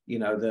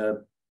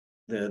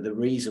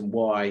reason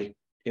why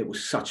it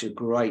was such a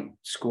great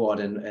squad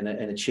and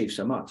achieved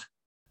so much.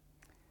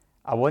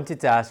 I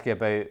wanted to ask you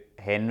about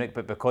Henrik,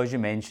 but because you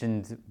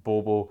mentioned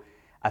Bobo,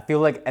 I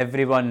feel like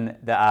everyone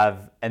that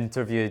I've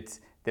interviewed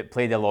that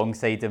played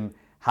alongside him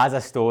has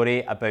a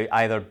story about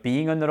either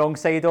being on the wrong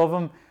side of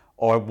him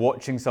or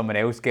watching someone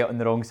else get on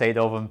the wrong side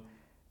of him.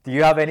 Do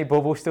you have any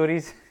Bobo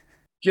stories?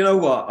 Do you know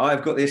what?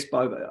 I've got this,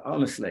 Bobo,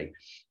 honestly.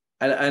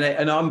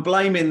 And I'm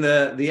blaming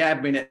the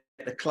admin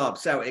at the club,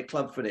 Celtic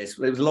club, for this.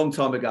 It was a long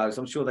time ago, so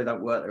I'm sure they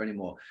don't work there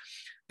anymore.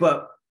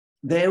 But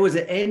there was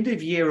an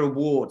end-of-year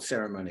award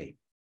ceremony,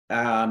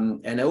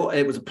 and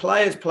it was a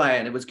players' play,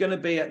 and it was going to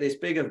be at this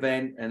big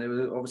event, and it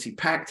was obviously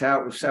packed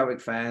out with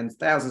Celtic fans,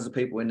 thousands of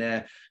people in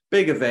there,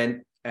 big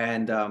event,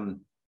 and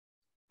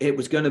it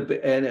was going to be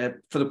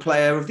for the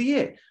Player of the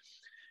Year.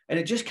 And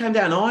it just came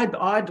down. I'd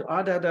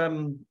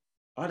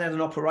had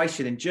an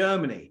operation in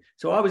Germany.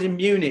 So I was in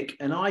Munich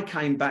and I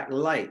came back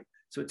late.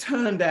 So it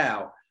turned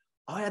out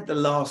I had the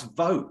last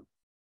vote.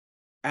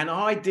 And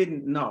I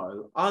didn't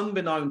know,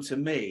 unbeknown to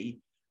me,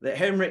 that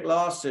Henrik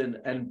Larsson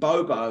and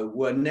Bobo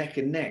were neck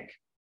and neck.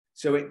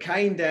 So it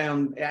came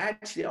down,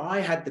 actually,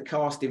 I had the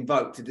casting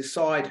vote to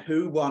decide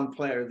who won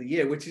Player of the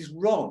Year, which is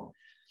wrong.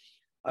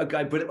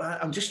 Okay, but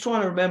I'm just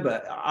trying to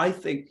remember. I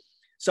think,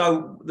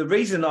 so the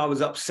reason I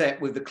was upset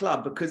with the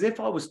club, because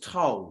if I was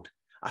told,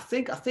 I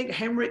think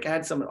Henrik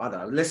had some, I don't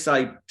know, let's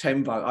say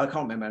 10 votes. I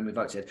can't remember how many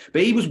votes he had,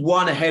 but he was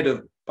one ahead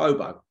of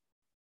Bobo.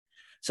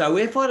 So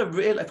if I'd have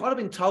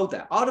been told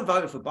that, I'd have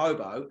voted for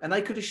Bobo, and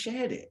they could have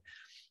shared it,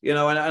 and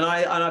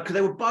I because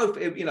they were both,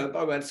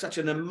 Bobo had such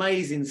an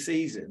amazing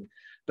season,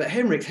 but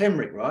Henrik's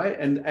Henrik, right?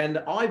 And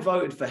I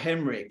voted for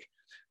Henrik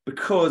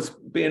because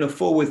being a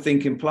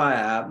forward-thinking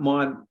player,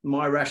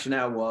 my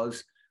rationale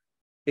was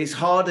it's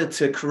harder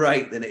to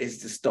create than it is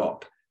to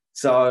stop.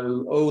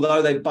 So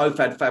although they both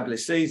had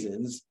fabulous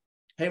seasons,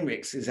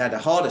 Henrik's has had a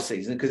harder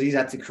season because he's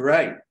had to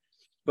create.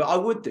 But I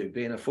would do,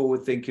 being a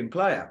forward-thinking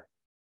player.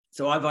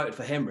 So I voted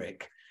for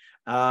Henrik.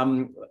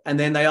 And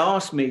then they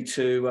asked me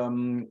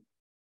to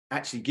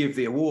actually give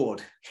the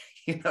award.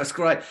 It's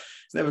great.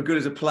 It's never good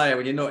as a player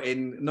when you're not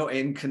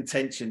in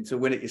contention to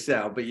win it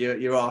yourself, but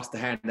you're asked to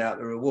hand out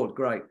the reward.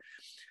 Great.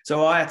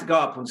 So I had to go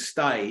up on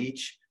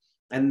stage,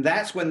 and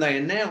that's when they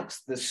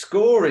announced the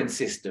scoring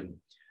system.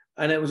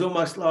 And it was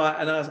almost like,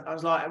 and I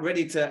was like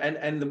ready to,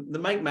 and the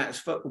make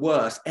matters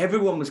worse,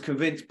 everyone was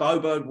convinced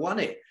Bobo had won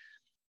it.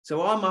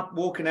 So I'm up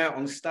walking out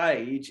on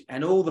stage,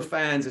 and all the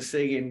fans are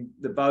singing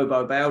the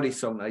Bobo Bowdy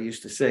song they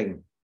used to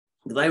sing.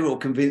 They were all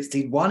convinced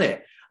he'd won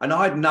it. And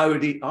I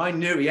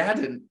knew he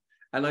hadn't.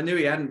 And I knew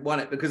he hadn't won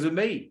it because of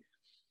me.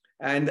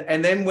 And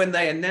then when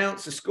they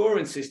announced the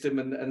scoring system,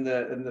 and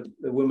the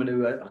woman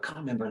who, I can't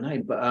remember her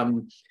name, but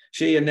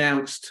she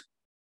announced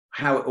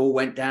how it all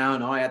went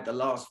down. I had the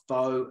last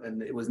vote,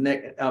 and it was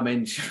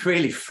she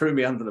really threw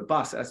me under the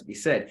bus, as to be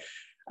said.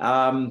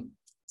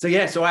 So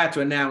I had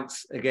to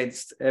announce,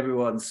 against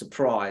everyone's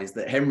surprise,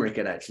 that Henrik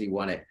had actually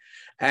won it.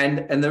 And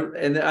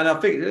I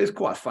think it's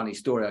quite a funny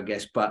story, I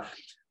guess. But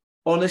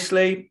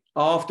honestly,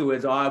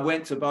 afterwards, I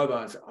went to Bobo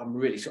and said, I'm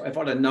really sorry. If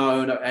I'd have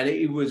known, and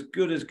he was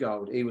good as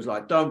gold. He was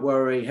like, don't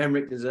worry,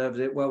 Henrik deserves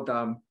it. Well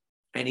done.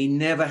 And he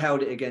never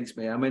held it against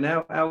me. I mean,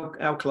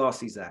 how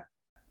classy is that?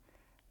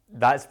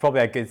 That's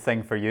probably a good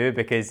thing for you,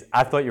 because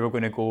I thought you were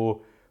going to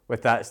go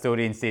with that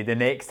story and say the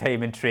next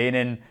time in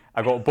training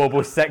I got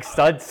Bobo 6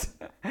 studs.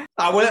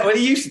 Well,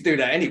 he used to do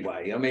that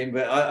anyway. I mean,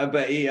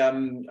 but he,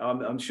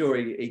 I'm sure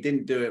he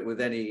didn't do it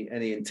with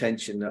any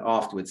intention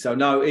afterwards. So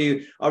no,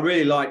 I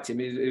really liked him.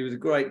 He was a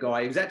great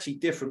guy. He was actually a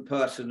different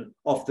person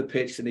off the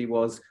pitch than he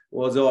was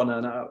on.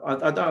 And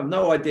I have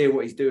no idea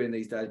what he's doing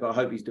these days, but I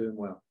hope he's doing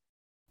well.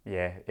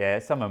 Yeah,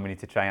 it's someone we need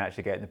to try and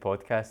actually get in the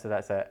podcast. So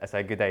that's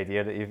a good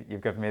idea that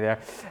you've given me there.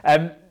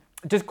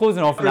 Just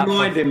closing off.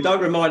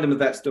 Don't remind him of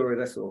that story.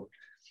 That's all.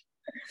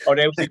 Or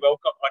else he will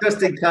come back.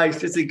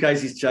 Just in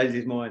case he's changed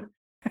his mind.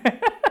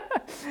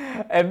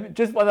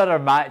 Just one other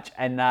match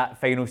in that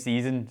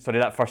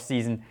that first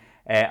season,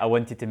 I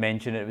wanted to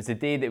mention. It was the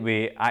day that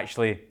we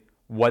actually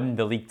won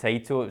the league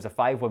title. It was a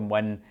 5-1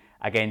 win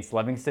against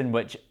Livingston,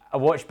 which I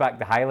watched back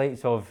the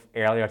highlights of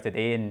earlier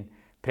today in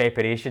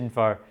preparation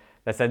for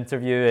this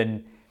interview,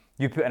 and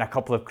you put in a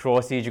couple of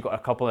crosses, you got a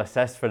couple of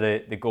assists for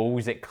the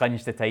goals that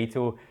clinched the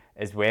title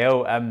as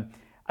well.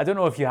 I don't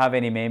know if you have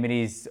any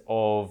memories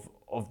of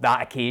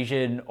that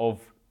occasion of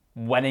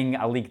winning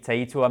a league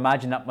title. I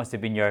imagine that must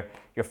have been your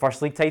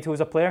first league title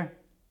as a player.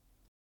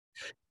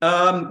 We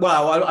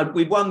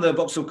won the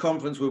Vauxhall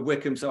Conference with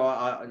Wycombe, so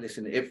I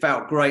listen, it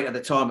felt great at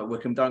the time at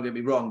Wycombe, don't get me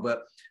wrong,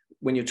 but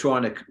when you're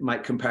trying to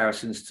make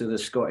comparisons to the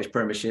Scottish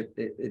Premiership,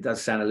 it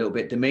does sound a little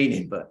bit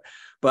demeaning,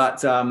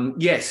 but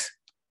yes,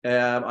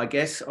 I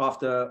guess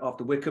after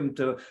Wycombe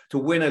to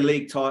win a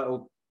league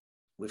title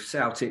with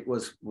Celtic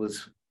was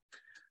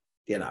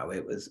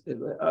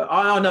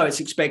I know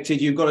it's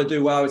expected. You've got to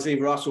do well. It's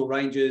either us or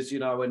Rangers,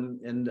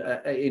 and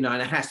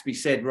it has to be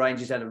said,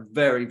 Rangers had a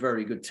very,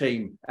 very good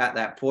team at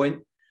that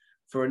point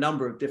for a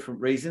number of different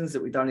reasons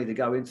that we don't need to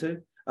go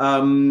into.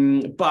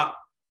 But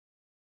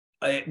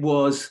it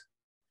was,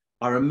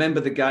 I remember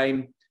the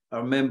game. I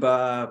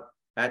remember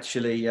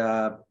actually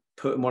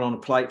putting one on a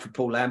plate for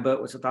Paul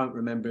Lambert, which I don't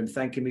remember him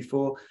thanking me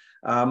for.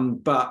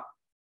 But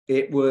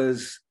it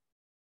was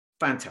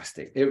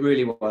fantastic. It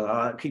really was.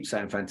 I keep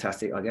saying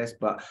fantastic, I guess,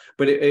 but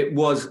it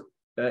was,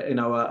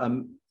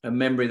 a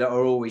memory that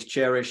I'll always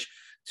cherish.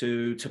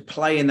 To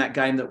play in that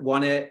game that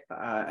won it,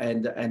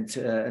 and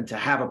to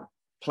have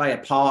play a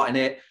part in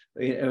it.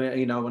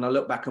 When I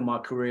look back on my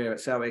career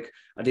at Celtic,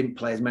 I didn't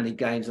play as many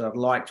games as I'd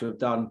like to have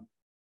done,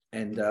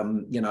 and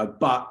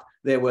but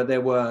there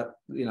were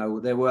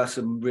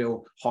some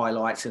real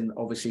highlights, and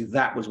obviously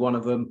that was one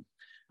of them.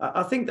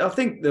 I think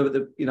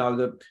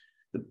the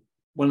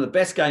one of the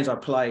best games I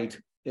played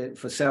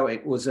for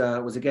Celtic was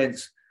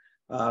against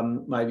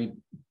maybe,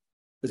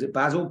 was it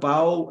Basel,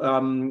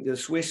 the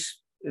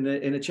Swiss in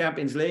the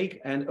Champions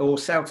League, or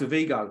Celta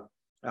Vigo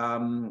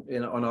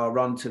on our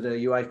run to the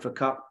UEFA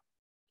Cup.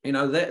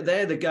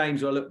 They're the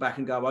games where I look back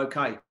and go,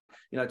 okay,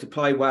 to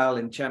play well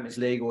in Champions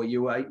League or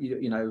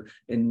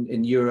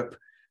in Europe,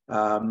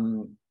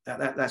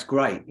 that's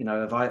great.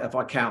 If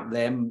I count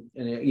them,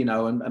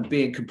 and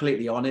being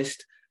completely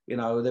honest. There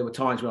were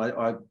times when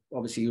I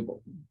obviously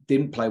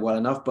didn't play well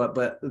enough,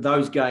 but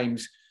those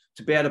games,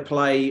 to be able to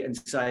play and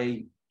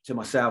say to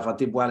myself, I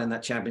did well in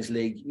that Champions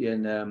League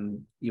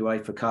in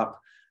UEFA Cup,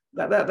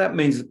 that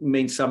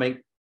means something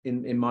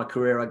in my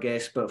career, I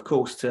guess. But of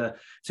course, to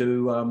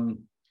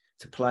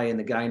play in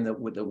the game that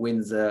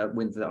wins,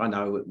 I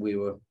know we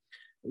were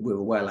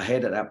well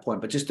ahead at that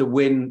point, but just to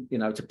win,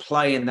 to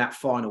play in that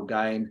final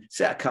game,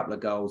 set a couple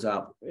of goals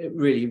up, it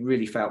really,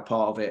 really felt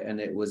part of it, and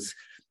it was.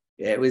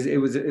 yeah, it was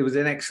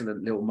an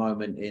excellent little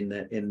moment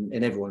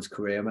in everyone's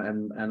career,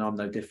 and I'm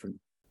no different.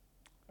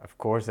 Of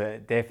course,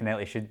 it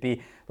definitely should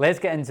be. Let's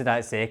get into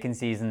that second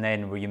season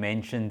then, where you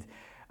mentioned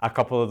a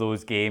couple of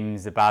those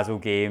games, the Basel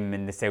game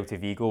and the Celta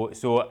Vigo.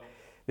 So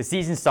the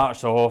season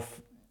starts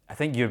off, I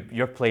think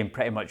you're playing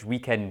pretty much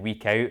week in,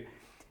 week out.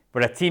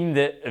 We're a team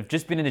that have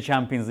just been in the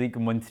Champions League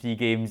and won 3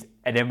 games,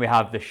 and then we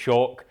have the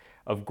shock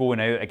of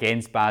going out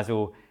against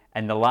Basel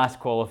in the last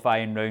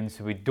qualifying round,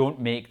 so we don't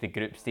make the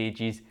group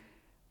stages.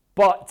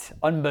 But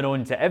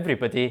unbeknown to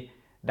everybody,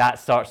 that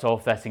starts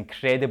off this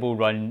incredible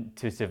run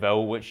to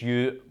Seville, which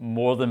you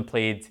more than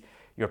played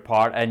your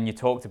part in. You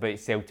talked about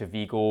Celta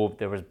Vigo,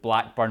 there was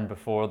Blackburn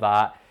before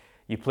that.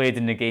 You played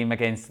in the game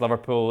against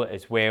Liverpool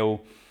as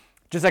well.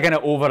 Just a kind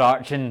of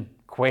overarching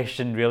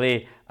question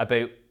really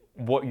about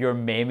what your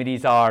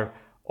memories are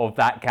of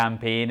that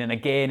campaign, and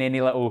again,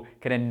 any little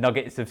kind of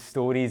nuggets of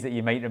stories that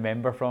you might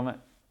remember from it.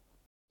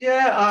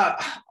 Yeah,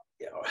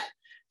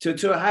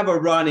 to have a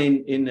run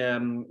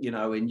in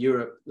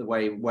Europe the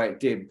way it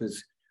did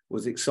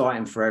was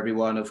exciting for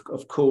everyone.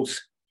 Of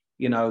course,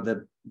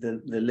 the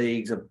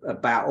league's a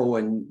battle,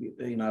 and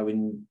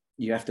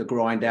you have to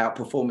grind out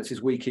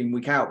performances week in,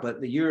 week out. But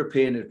the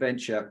European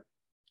adventure,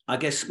 I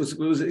guess,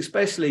 was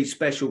especially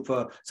special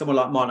for someone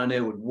like Martin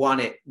O'Neill, who'd won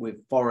it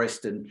with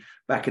Forest and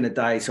back in the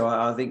day. So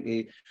I think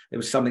it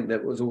was something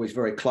that was always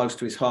very close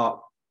to his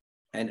heart.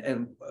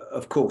 And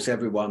of course,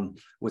 everyone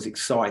was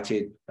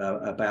excited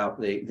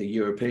about the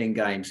European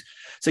games.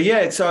 So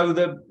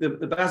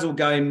the Basel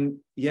game,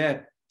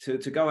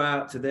 to go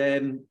out to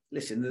them.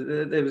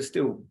 Listen, they were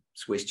still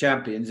Swiss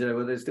champions.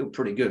 They're still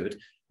pretty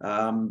good,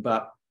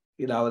 but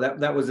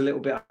that was a little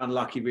bit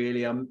unlucky,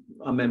 really. I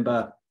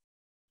remember,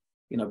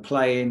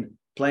 playing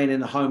in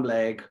the home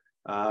leg,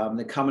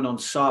 then coming on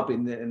sub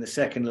in the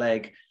second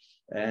leg,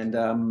 and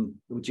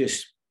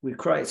we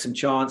created some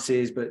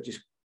chances, but just.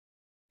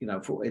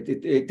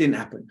 It didn't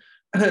happen.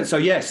 So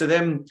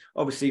then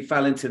obviously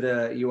fell into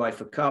the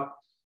UEFA Cup,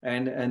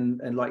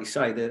 and like you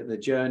say, the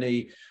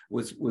journey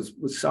was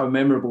so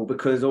memorable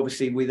because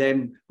obviously we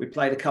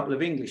played a couple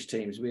of English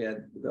teams. We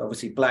had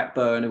obviously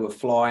Blackburn, who were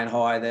flying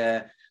high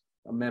there.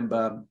 I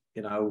remember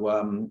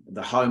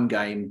the home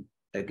game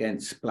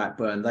against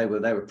Blackburn, they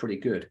were pretty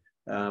good.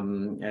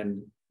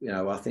 And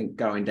I think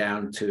going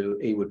down to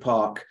Ewood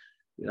Park,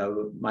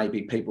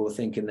 maybe people were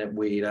thinking that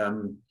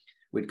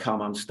we'd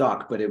come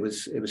unstuck, but it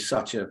was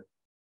such a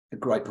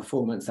great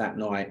performance that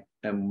night,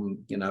 and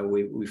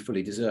we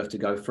fully deserved to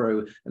go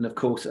through. And of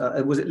course,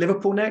 was it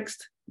Liverpool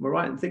next? Am I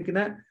right in thinking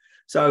that?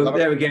 So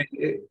there again,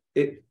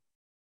 it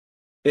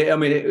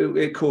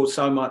caused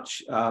so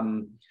much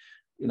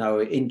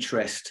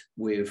interest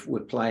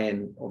with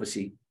playing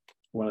obviously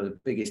one of the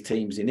biggest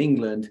teams in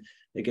England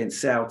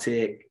against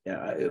Celtic.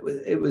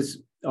 It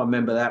was. I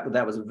remember that, but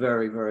that was a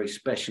very, very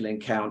special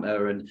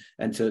encounter, and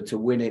to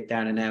win it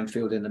down in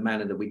Anfield in the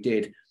manner that we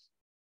did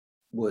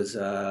was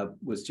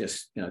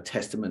just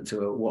testament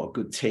to what a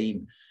good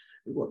team,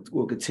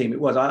 what good team it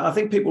was. I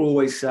think people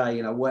always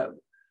say,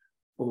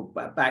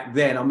 back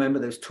then, I remember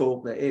there was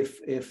talk that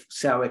if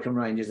Celtic and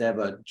Rangers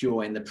ever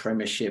joined the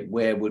Premiership,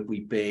 where would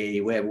we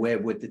be? Where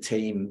would the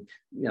team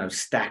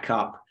stack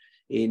up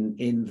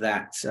in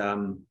that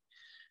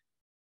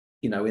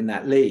in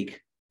that league?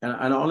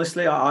 And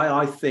honestly,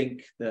 I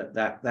think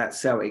that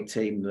Celtic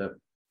team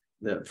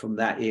that from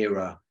that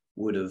era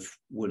would have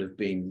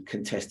been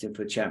contesting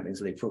for Champions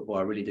League football.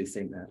 I really do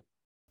think that.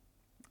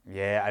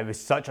 Yeah, it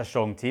was such a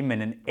strong team,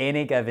 and in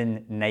any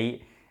given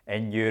night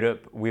in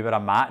Europe, we were a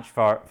match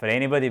for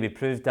anybody. We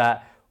proved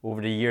that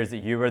over the years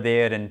that you were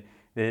there, and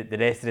the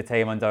rest of the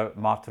time under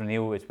Martin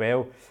O'Neill as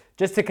well.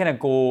 Just to kind of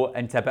go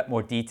into a bit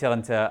more detail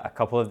into a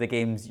couple of the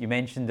games, you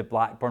mentioned the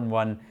Blackburn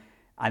one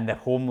and the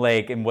home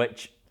leg, in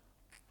which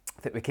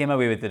that we came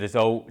away with the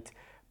result,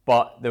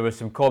 but there were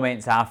some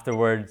comments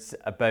afterwards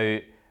about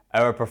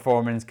our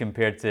performance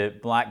compared to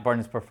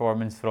Blackburn's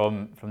performance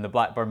from the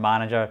Blackburn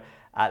manager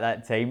at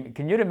that time.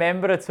 Can you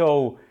remember at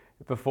all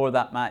before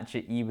that match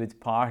at Ewood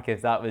Park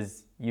if that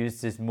was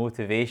used as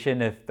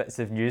motivation, if bits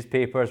of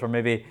newspapers were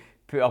maybe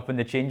put up in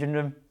the changing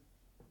room?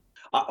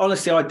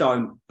 Honestly, I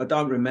don't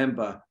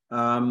remember,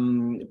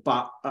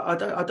 but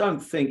I don't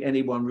think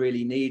anyone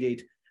really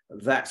needed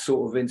that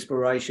sort of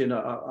inspiration.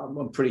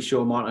 I'm pretty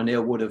sure Martin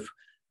O'Neill would have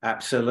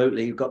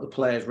absolutely got the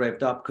players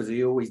revved up, because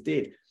he always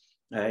did.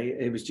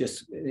 It was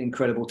just an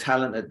incredible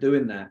talent at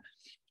doing that.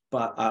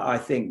 But I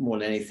think more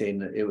than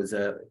anything, it was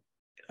a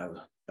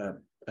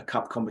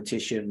cup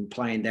competition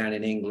playing down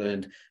in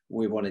England.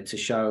 We wanted to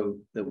show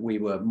that we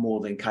were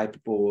more than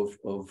capable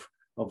of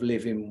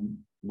living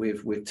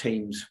with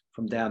teams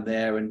from down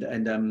there, and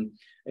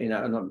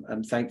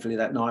thankfully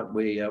that night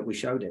we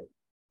showed it.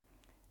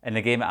 In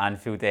the game at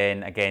Anfield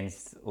then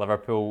against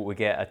Liverpool, we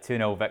get a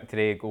 2-0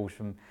 victory, goals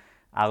from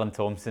Alan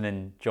Thompson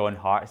and John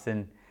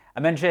Hartson.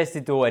 I'm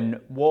interested though in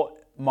what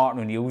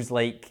Martin O'Neill's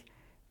like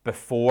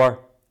before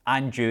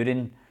and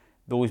during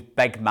those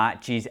big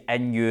matches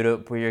in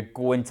Europe where you're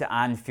going to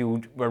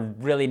Anfield, we're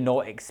really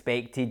not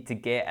expected to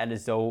get a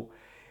result.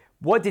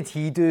 What did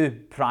he do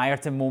prior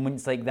to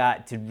moments like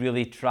that to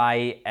really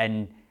try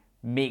and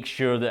make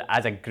sure that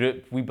as a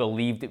group we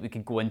believed that we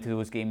could go into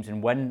those games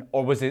and win?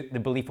 Or was it the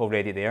belief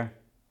already there?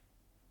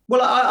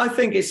 Well, I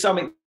think it's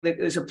something that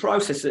it's a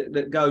process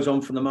that goes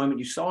on from the moment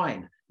you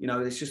sign.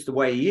 It's just the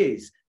way he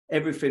is.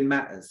 Everything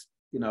matters.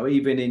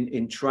 Even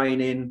in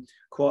training,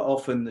 quite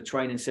often the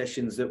training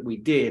sessions that we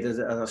did, as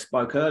I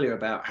spoke earlier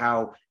about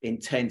how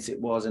intense it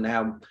was and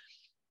how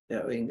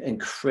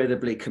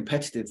incredibly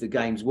competitive the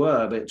games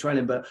were, but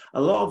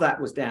a lot of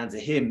that was down to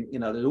him.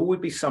 There'd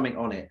always be something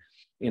on it.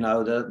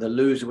 The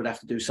loser would have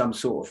to do some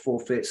sort of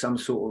forfeit, some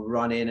sort of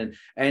run in,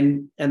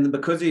 and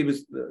because he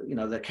was,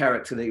 the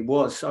character that he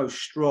was, so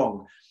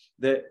strong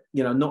that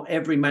not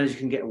every manager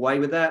can get away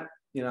with that.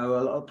 A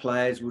lot of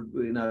players would,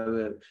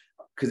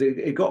 because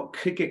it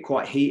could get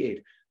quite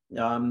heated,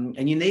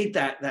 and you need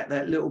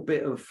that little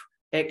bit of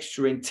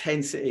extra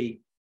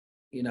intensity.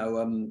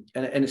 And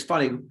it's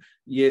funny,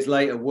 years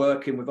later,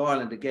 working with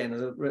Ireland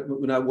again,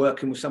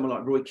 working with someone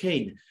like Roy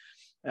Keane.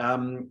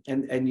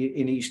 And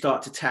you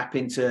start to tap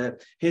into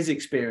his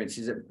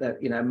experiences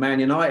at Man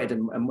United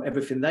and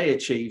everything they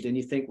achieved, and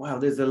you think, wow,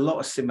 there's a lot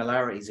of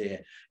similarities here.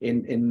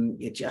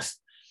 It's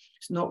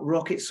not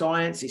rocket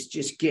science. It's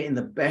just getting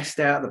the best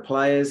out of the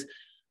players,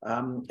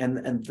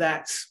 and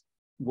that's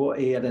what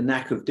he had a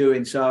knack of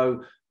doing.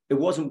 So it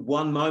wasn't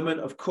one moment.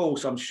 Of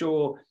course, I'm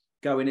sure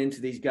going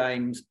into these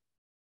games,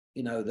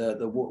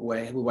 the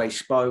way he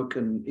spoke,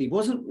 and he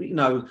wasn't,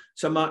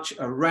 so much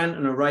a rant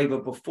and a raver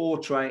before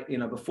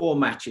before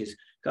matches.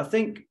 I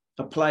think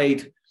I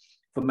played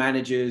for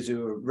managers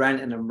who are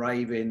ranting and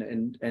raving,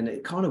 and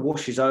it kind of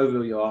washes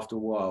over you after a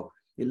while.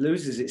 It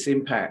loses its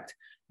impact.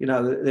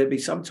 There'd be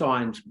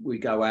sometimes we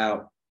go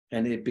out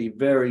and it'd be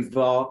very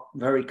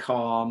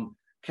calm,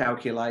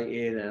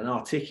 calculated, and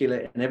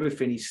articulate, and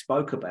everything he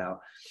spoke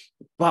about,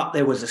 but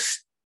there was a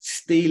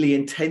steely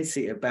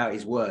intensity about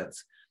his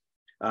words.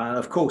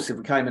 Of course, if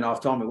we came in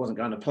half time, it wasn't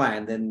going to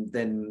plan,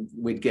 then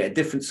we'd get a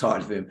different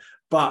side of him.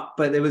 But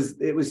it was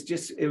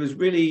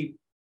really,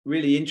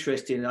 really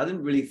interesting. I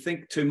didn't really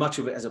think too much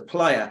of it as a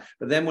player,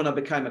 but then when I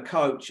became a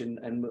coach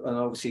and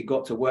obviously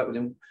got to work with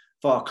him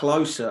far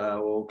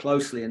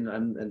closely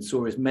and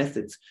saw his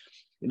methods,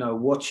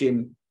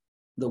 watching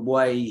the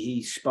way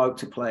he spoke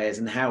to players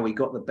and how he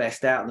got the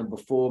best out of them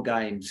before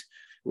games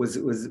was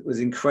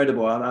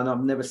incredible. And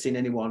I've never seen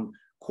anyone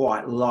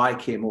quite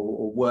like him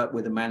or work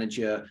with a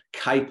manager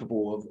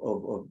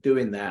capable of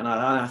doing that. And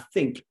I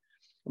think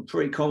I'm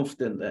pretty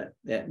confident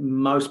that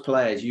most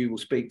players you will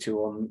speak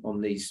to on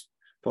these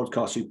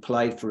podcasts who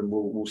played for him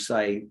will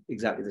say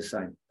exactly the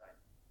same.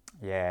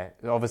 Yeah,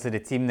 obviously the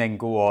team then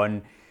go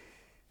on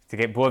to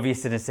get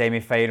Boavista in the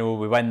semi-final.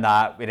 We win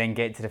that, we then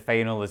get to the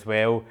final as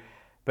well.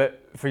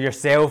 But for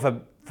yourself,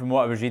 from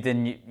what I was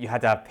reading, you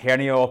had a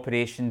hernia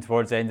operation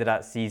towards the end of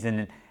that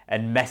season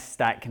and missed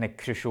that kind of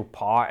crucial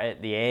part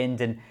at the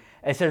end. And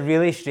it's a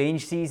really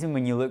strange season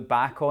when you look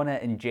back on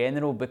it in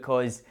general,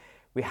 because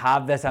we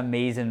have this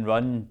amazing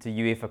run to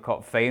UEFA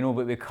Cup final,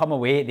 but we come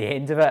away at the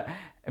end of it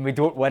and we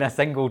don't win a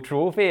single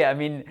trophy. I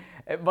mean,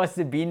 it must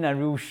have been a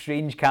real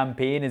strange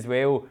campaign as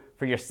well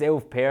for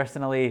yourself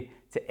personally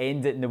to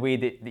end it in the way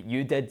that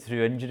you did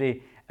through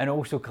injury, and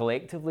also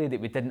collectively that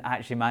we didn't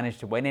actually manage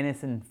to win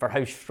anything for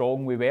how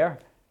strong we were.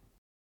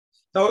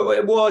 No,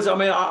 it was. I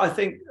mean, I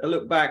think I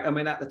look back. I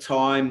mean, at the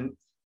time,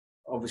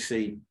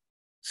 obviously,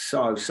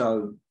 it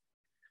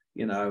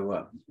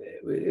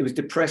was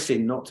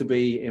depressing not to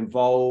be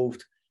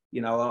involved. I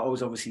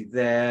was obviously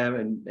there,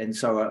 and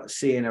so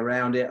seeing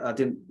around it,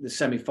 the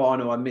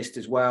semi-final I missed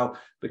as well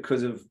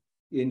because of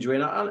the injury.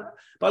 But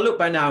I look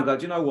back now and go,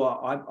 do you know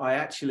what? I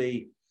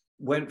actually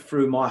went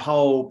through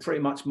pretty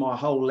much my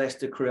whole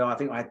Leicester career. I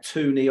think I had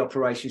 2 knee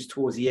operations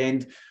towards the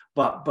end,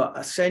 but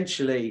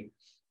essentially,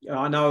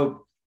 I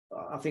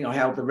think I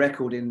held the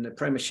record in the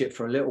Premiership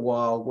for a little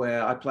while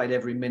where I played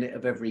every minute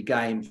of every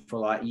game for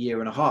like a year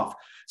and a half.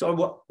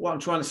 So what I'm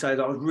trying to say is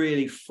I was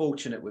really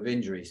fortunate with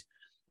injuries,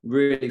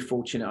 really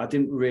fortunate. I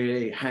didn't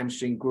really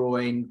hamstring,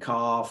 groin,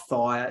 calf,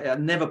 thigh. I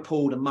never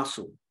pulled a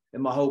muscle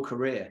in my whole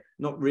career,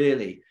 not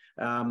really,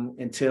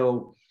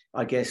 until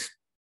I guess,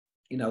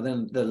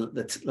 then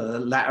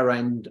the latter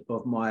end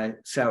of my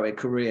Celtic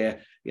career,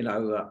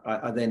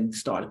 I then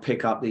started to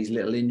pick up these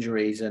little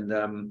injuries and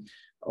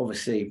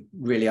obviously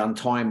really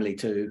untimely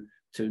to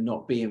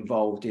not be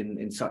involved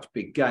in such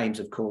big games,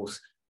 of course.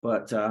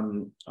 But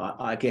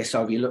I guess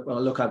if you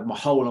look over my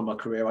whole of my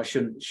career, I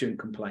shouldn't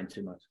complain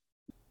too much.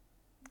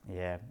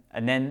 Yeah,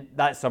 and then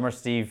that summer,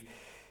 Steve,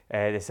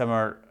 the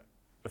summer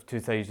of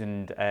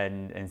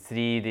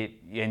 2003,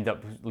 you end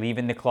up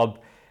leaving the club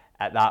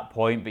at that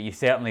point, but you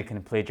certainly kind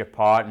of played your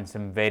part in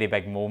some very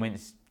big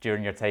moments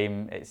during your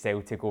time at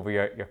Celtic over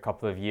your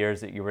couple of years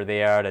that you were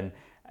there,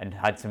 and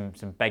had some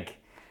big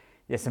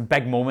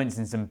moments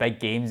and some big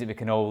games that we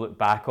can all look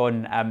back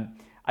on.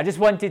 I just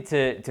wanted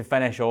to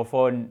finish off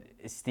on,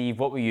 Steve,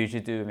 what we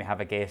usually do when we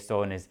have a guest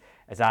on is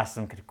ask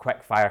some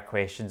quick fire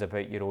questions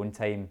about your own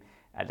time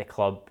at the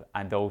club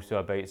and also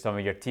about some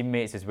of your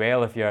teammates as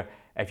well, if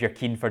you're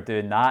keen for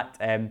doing that.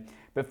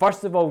 But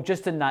first of all,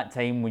 just in that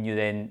time when you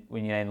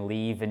then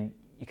leave and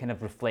you kind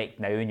of reflect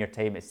now on your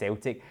time at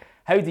Celtic,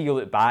 how do you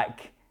look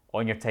back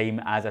on your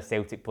time as a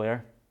Celtic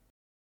player?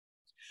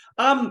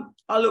 I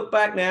look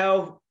back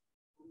now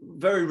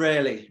very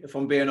rarely, if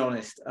I'm being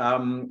honest.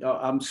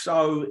 I'm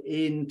so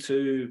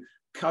into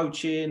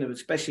coaching, and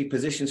especially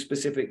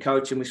position-specific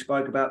coaching. We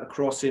spoke about the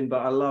crossing,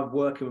 but I love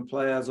working with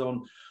players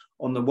on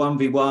the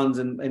 1v1s,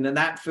 and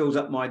that fills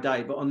up my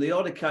day. But on the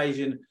odd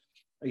occasion,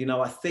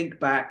 I think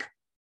back.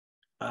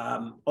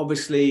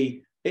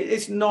 Obviously,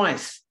 it's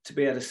nice to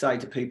be able to say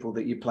to people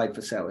that you played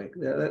for Celtic.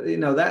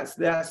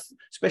 That's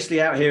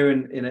especially out here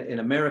in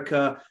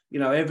America.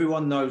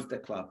 Everyone knows the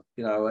club.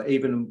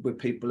 Even with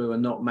people who are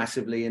not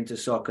massively into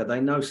soccer, they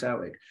know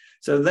Celtic.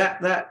 So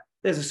that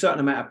there's a certain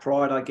amount of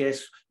pride, I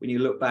guess, when you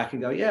look back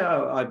and go,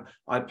 yeah,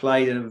 I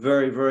played in a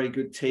very, very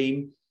good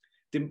team.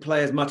 Didn't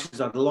play as much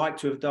as I'd like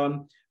to have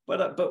done,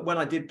 but when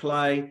I did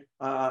play,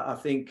 I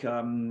think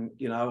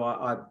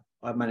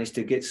I managed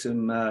to get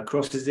some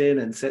crosses in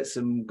and set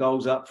some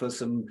goals up for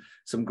some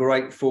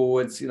great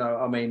forwards.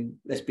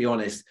 Let's be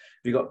honest.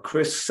 You've got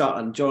Chris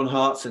Sutton, John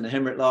Hartson, and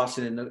Henrik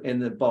Larsson in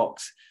the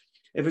box.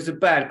 If it's a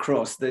bad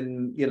cross,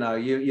 then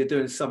you're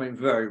doing something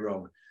very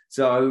wrong.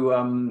 So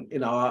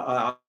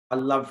I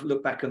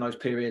look back on those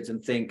periods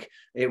and think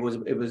it was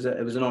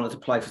an honour to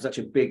play for such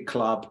a big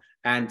club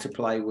and to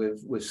play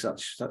with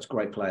such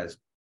great players.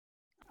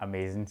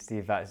 Amazing,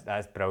 Steve.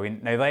 That's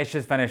brilliant. Now let's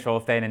just finish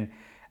off then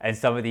and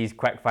some of these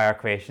quick fire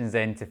questions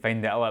then to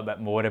find out a little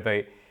bit more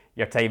about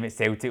your time at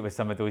Celtic with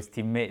some of those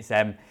teammates.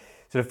 So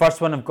the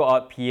first one I've got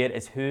up here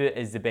is, who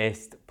is the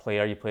best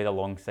player you played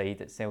alongside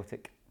at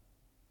Celtic?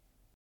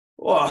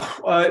 Well,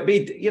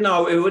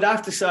 it would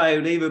have to say it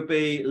would either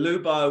be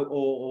Lubo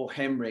or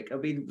Henrik.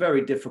 It'd be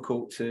very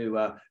difficult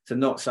to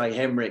not say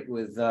Henrik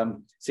with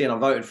seeing I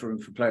voted for him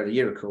for Player of the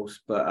Year, of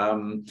course, but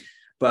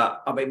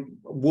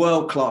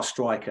world-class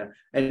striker,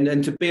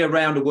 and to be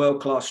around a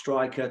world-class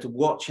striker, to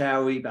watch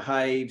how he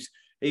behaves.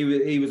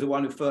 He was the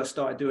one who first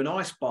started doing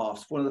ice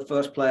baths. One of the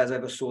first players I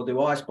ever saw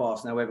do ice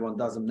baths. Now everyone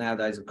does them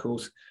nowadays, of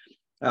course.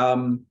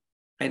 And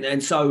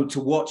so to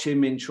watch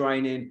him in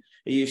training,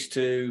 he used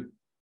to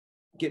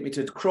get me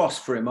to cross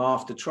for him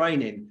after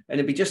training, and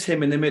it'd be just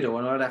him in the middle,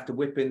 and I'd have to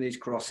whip in these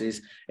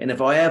crosses. And if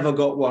I ever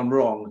got one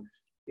wrong,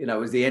 it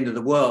was the end of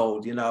the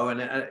world, he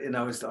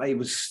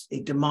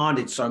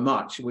demanded so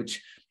much,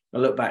 which I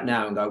look back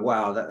now and go,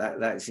 wow,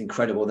 that's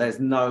incredible. There's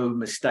no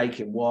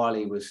mistaking while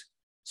he was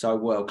so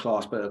world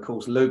class. But of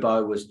course,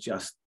 Lubo was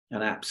just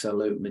an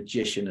absolute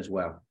magician as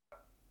well.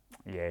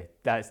 Yeah,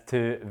 that's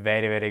two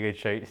very, very good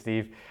shouts,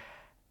 Steve.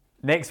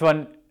 Next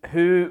one,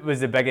 who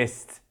was the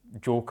biggest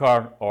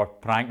joker or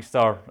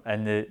prankster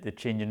in the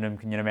changing room?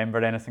 Can you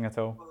remember anything at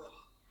all?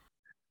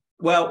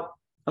 Well,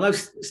 I know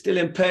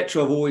Stilian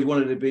Petrov always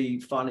wanted to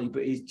be funny,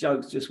 but his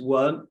jokes just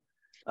weren't.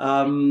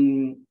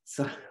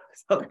 So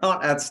I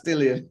can't add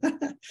Stilian.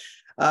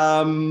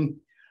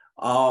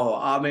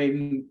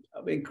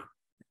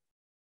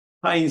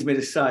 Pains me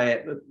to say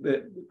it,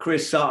 but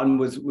Chris Sutton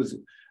was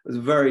a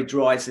very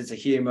dry sense of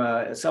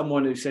humour.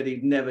 Someone who said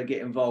he'd never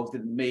get involved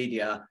in the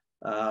media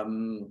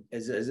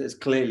has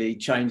clearly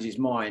changed his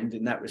mind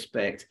in that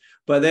respect.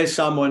 But there's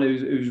someone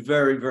who's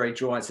very, very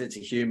dry sense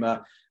of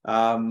humour.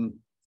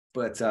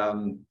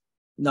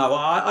 No,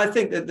 I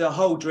think that the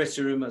whole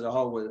dressing room as a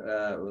whole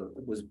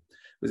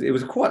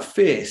was quite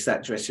fierce,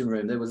 that dressing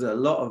room. There was a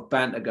lot of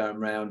banter going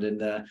around,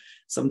 and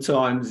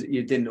sometimes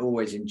you didn't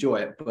always enjoy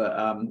it. But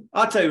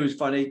I'll tell you who was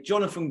funny.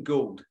 Jonathan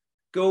Gould.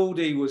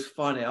 Gouldy was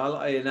funny.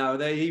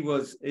 He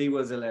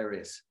was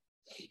hilarious.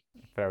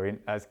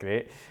 Brilliant. That's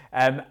great.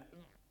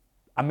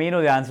 I may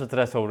know the answer to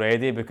this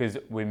already because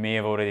we may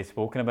have already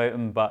spoken about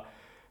him, but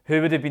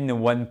who would have been the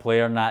one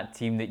player in that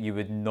team that you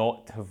would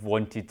not have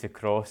wanted to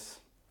cross?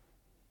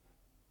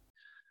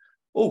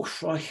 Oh,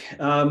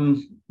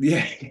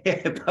 yeah.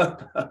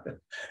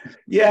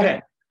 Yeah.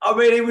 I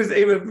mean, he was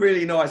a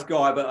really nice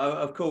guy, but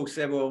of course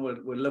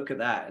everyone would look at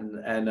that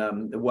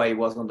and the way he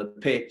was on the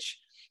pitch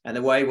and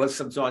the way he was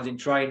sometimes in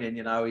training.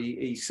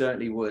 He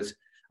certainly was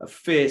a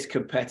fierce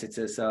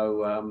competitor.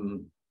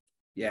 So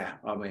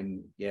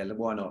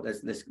why not?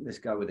 Let's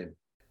go with him.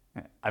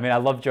 I mean, I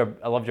loved your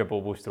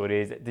Bobo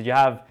stories. Did you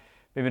have,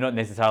 maybe not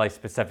necessarily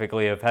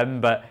specifically of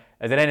him, but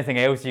is there anything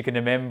else you can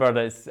remember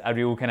that's a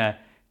real kind of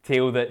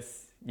tale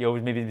that's you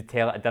always maybe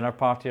tell at a dinner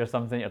party or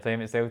something at your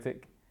time at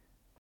Celtic?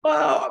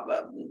 Well,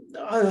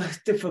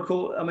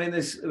 difficult. I mean,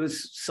 there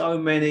was so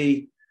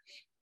many.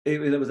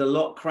 There was a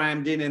lot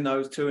crammed in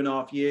those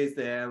 2.5 years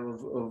there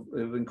of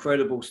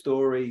incredible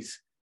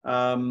stories.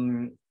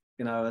 And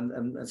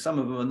some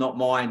of them are not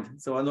mine,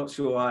 so I'm not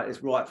sure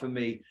it's right for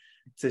me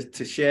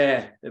to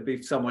share. It'd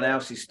be someone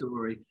else's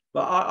story.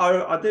 But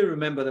I do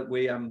remember that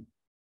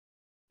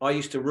I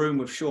used to room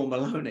with Sean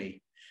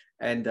Maloney,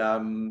 and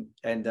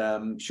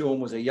Sean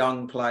was a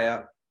young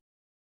player.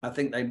 I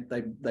think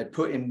they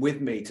put him with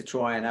me to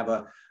try and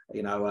have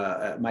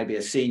maybe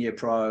a senior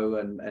pro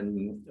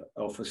and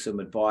offer some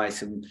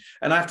advice. And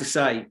I have to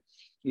say,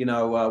 we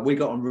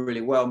got on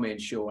really well, me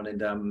and Sean.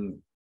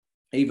 And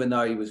even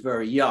though he was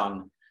very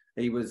young,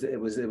 it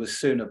was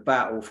soon a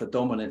battle for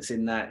dominance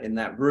in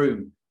that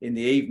room in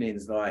the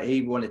evenings. Like,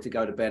 he wanted to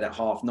go to bed at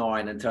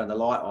 9:30 and turn the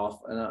light off,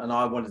 and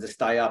I wanted to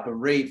stay up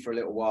and read for a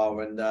little while.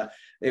 And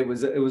it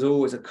was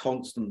always a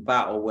constant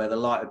battle where the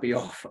light would be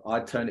off,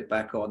 I'd turn it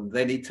back on,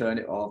 then he'd turn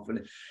it off,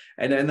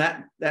 and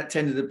that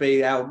tended to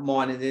be how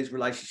mine and his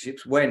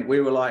relationships went. We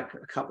were like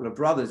a couple of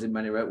brothers in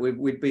many ways.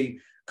 We'd be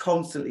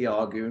constantly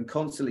arguing,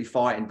 constantly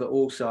fighting, but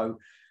also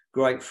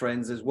great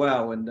friends as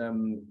well. And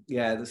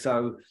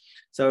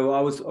so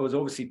I was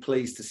obviously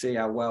pleased to see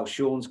how well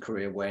Sean's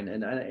career went,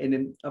 and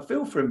I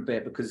feel for him a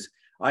bit, because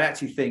I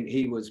actually think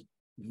he was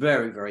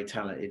very, very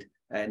talented,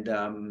 and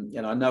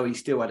I know he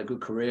still had a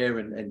good career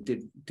and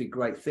did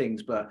great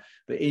things, but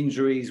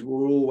injuries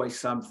were always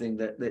something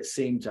that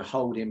seemed to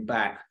hold him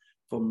back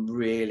from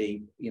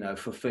really,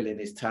 fulfilling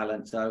his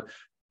talent. So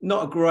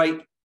not a great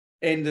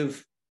end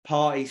of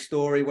party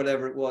story,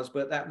 whatever it was,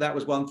 but that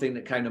was one thing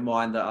that came to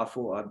mind that I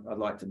thought I'd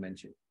like to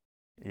mention.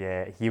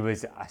 Yeah, he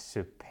was a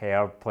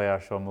superb player,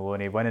 Sean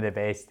Maloney. One of the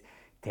best,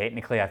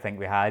 technically, I think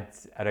we had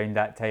around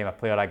that time. A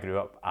player I grew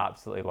up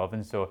absolutely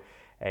loving. So,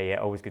 yeah,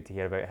 always good to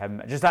hear about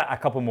him. Just a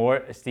couple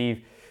more,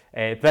 Steve.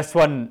 This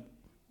one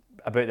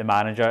about the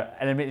manager.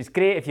 And I mean, it's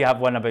great if you have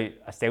one about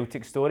a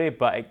Celtic story,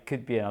 but it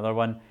could be another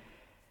one.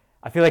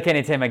 I feel like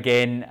anytime,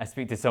 again, I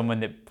speak to someone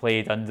that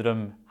played under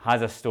him,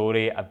 has a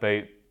story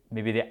about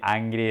maybe the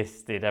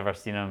angriest they'd ever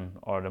seen him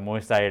or the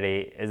most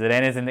irate. Is there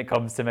anything that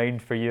comes to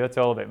mind for you at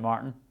all about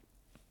Martin?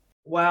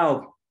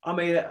 Well, I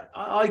mean,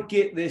 I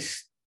get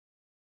this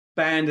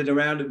banded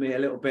around at me a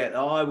little bit.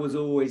 I was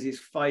always his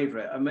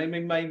favourite. I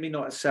mean, maybe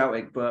not at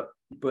Celtic, but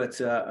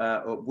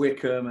at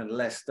Wickham and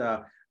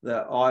Leicester,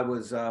 that I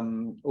was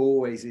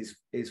always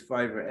his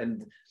favourite.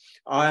 And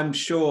I'm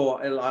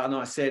sure, and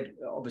I said,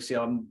 obviously,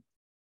 I'm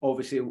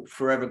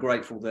forever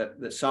grateful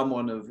that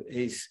someone of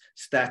his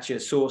stature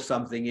saw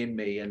something in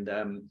me and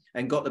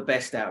got the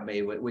best out of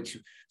me,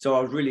 so I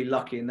was really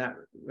lucky in that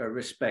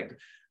respect.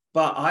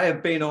 But I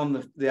have been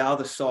on the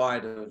other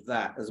side of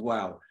that as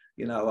well.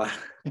 I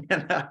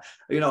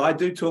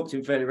do talk to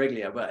him fairly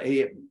regularly, but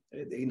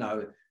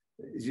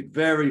he's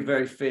very,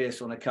 very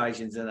fierce on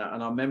occasions. And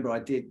I remember I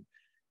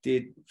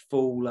did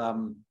fall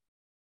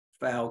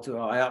foul to.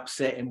 I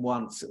upset him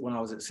once when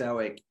I was at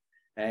Celtic,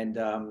 and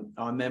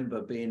I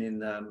remember being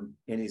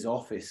in his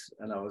office,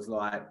 and I was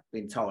like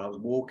being told I was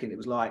walking. It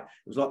was like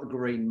the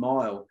Green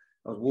Mile.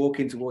 I was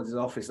walking towards his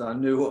office, and I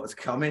knew what was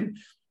coming,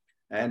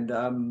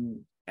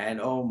 and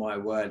oh my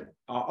word,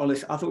 I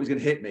thought he was going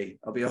to hit me.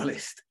 I'll be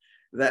honest.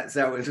 That's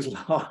how it was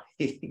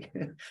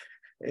like.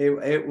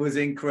 It was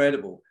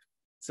incredible.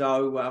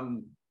 So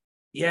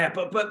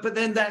but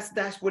then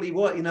that's what he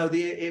was.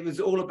 It was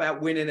all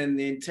about winning, and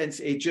the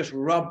intensity. It just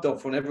rubbed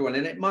off on everyone,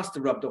 and it must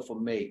have rubbed off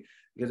on me,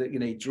 because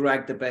he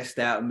dragged the best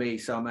out of me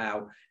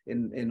somehow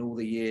in all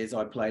the years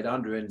I played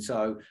under him.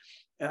 So.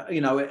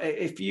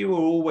 If you were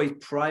always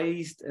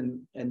praised and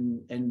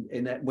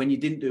when you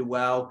didn't do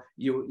well,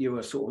 you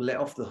were sort of let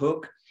off the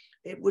hook.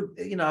 It would,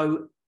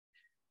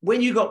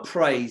 when you got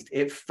praised,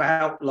 it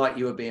felt like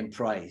you were being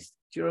praised.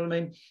 Do you know what I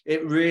mean?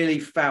 It really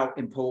felt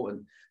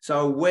important.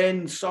 So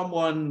when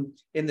someone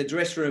in the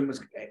dressing room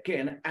was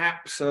getting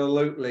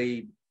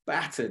absolutely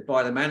battered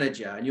by the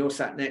manager and you're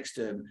sat next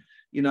to him,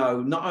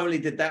 not only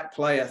did that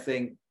player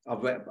think, I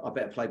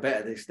better play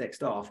better this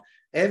next half,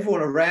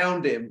 everyone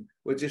around him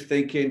were just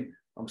thinking,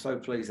 I'm so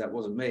pleased that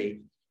wasn't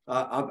me.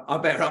 I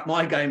better up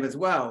my game as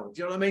well.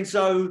 Do you know what I mean?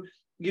 So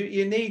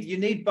you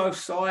need both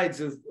sides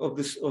of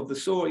the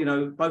story.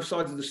 Both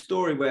sides of the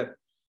story. Where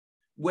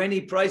when he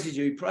praises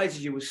you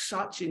with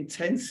such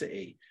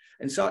intensity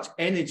and such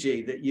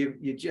energy that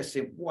you just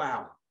think,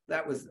 wow,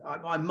 that was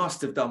I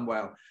must have done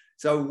well.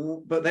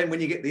 So, but then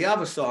when you get the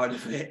other side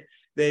of it,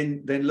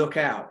 then look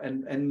out.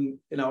 And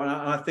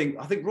I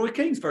think Roy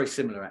Keane's very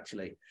similar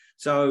actually.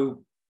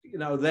 So.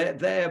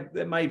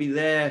 Maybe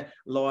there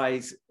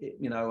lies,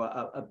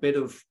 a bit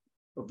of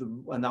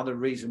another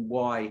reason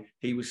why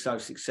he was so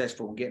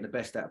successful in getting the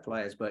best out of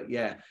players. But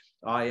yeah,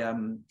 I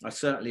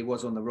certainly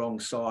was on the wrong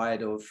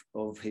side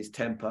of his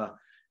temper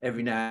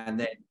every now and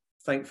then.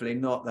 Thankfully,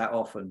 not that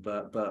often,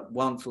 but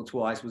once or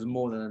twice was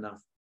more than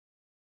enough.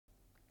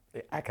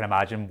 I can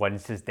imagine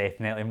once is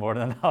definitely more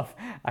than enough.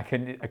 I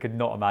could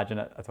not imagine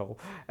it at all.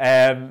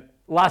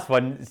 Last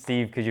one,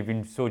 Steve, because you've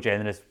been so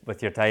generous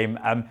with your time.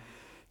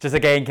 Just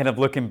again, kind of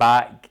looking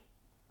back,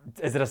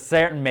 is there a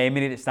certain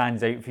memory that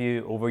stands out for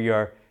you over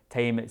your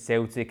time at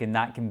Celtic, and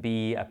that can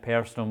be a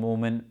personal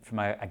moment from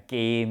a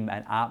game,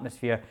 an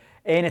atmosphere,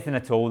 anything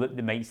at all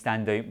that might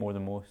stand out more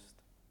than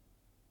most?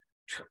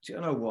 Do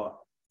you know what?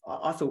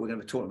 I thought we were going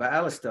to be talking about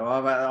Alistair.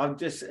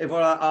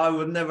 I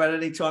would never had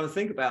any time to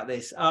think about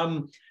this. I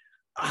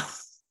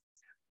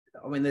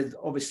mean, there's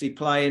obviously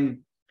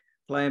playing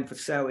for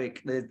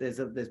Celtic, there's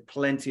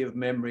plenty of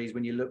memories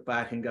when you look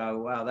back and go,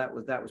 wow, that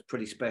was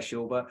pretty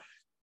special. But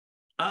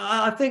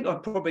I think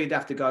I'd probably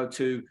have to go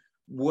to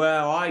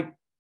where I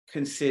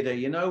consider,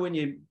 when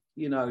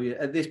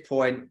at this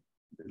point,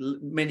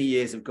 many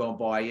years have gone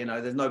by,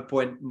 there's no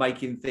point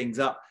making things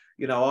up.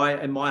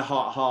 In my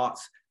heart of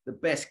hearts, the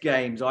best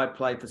games I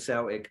played for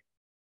Celtic,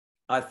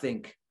 I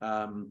think,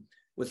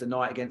 was the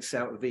night against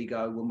Celtic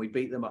Vigo when we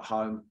beat them at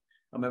home.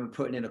 I remember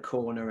putting in a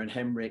corner and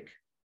Henrik,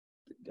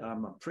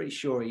 I'm pretty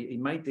sure he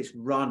made this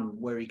run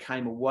where he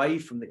came away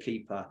from the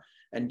keeper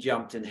and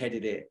jumped and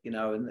headed it,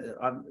 and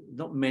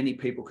not many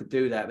people could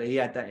do that, but he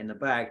had that in the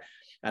bag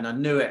and I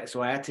knew it.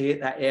 So I had to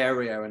hit that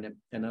area and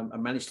I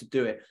managed to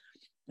do it.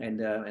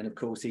 And of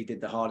course he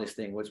did the hardest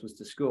thing, which was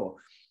to score.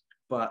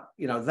 But,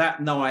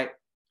 that night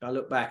I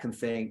look back and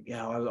think,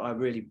 I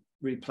really,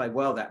 really played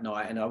well that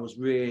night. And I was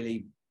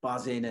really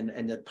buzzing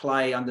and the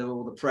play under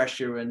all the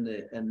pressure and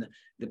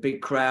the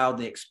big crowd,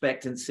 the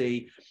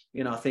expectancy,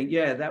 I think,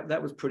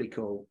 that was pretty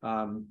cool.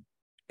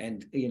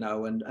 And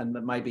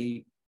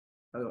maybe,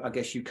 I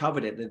guess you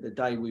covered it, the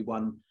day we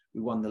won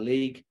the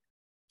league,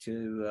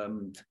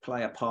 to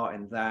play a part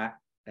in that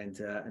and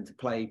to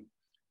play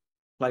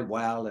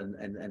well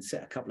and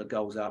set a couple of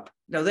goals up.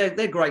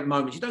 They're great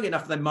moments. You don't get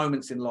enough of them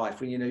moments in life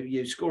when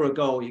you score a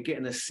goal, you get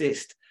an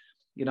assist.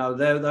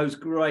 They're those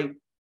great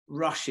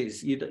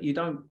rushes. You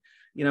don't.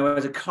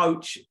 As a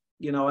coach,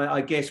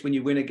 I guess when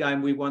you win a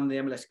game, we won the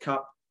MLS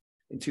Cup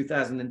in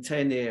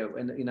 2010 here,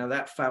 and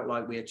that felt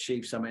like we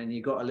achieved something, and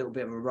you got a little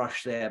bit of a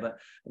rush there, but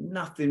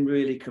nothing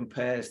really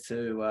compares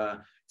to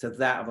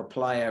that of a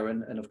player,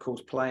 and of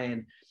course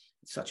playing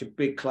such a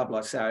big club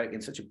like Celtic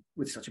and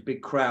with such a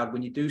big crowd.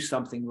 When you do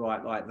something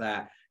right like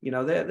that,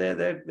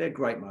 they're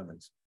great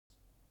moments.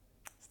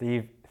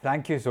 Steve,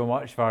 thank you so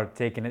much for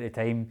taking the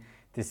time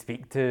to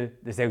speak to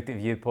the Celtic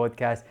View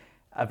podcast.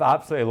 I've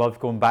absolutely loved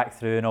going back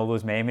through and all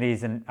those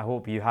memories, and I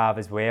hope you have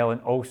as well.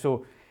 And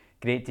also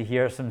great to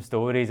hear some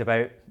stories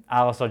about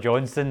Alistair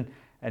Johnston,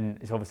 and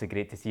it's obviously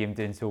great to see him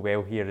doing so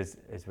well here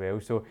as well.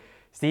 So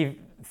Steve,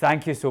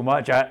 thank you so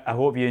much. I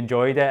hope you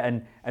enjoyed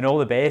it, and all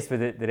the best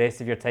with the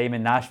rest of your time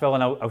in Nashville,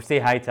 and I'll say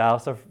hi to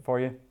Alistair for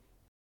you.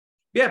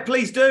 Yeah,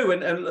 please do,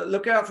 and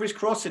look out for his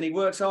crossing. He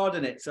works hard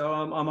in it, so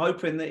I'm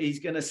hoping that he's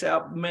going to set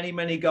up many,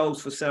 many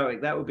goals for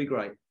Celtic. That would be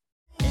great.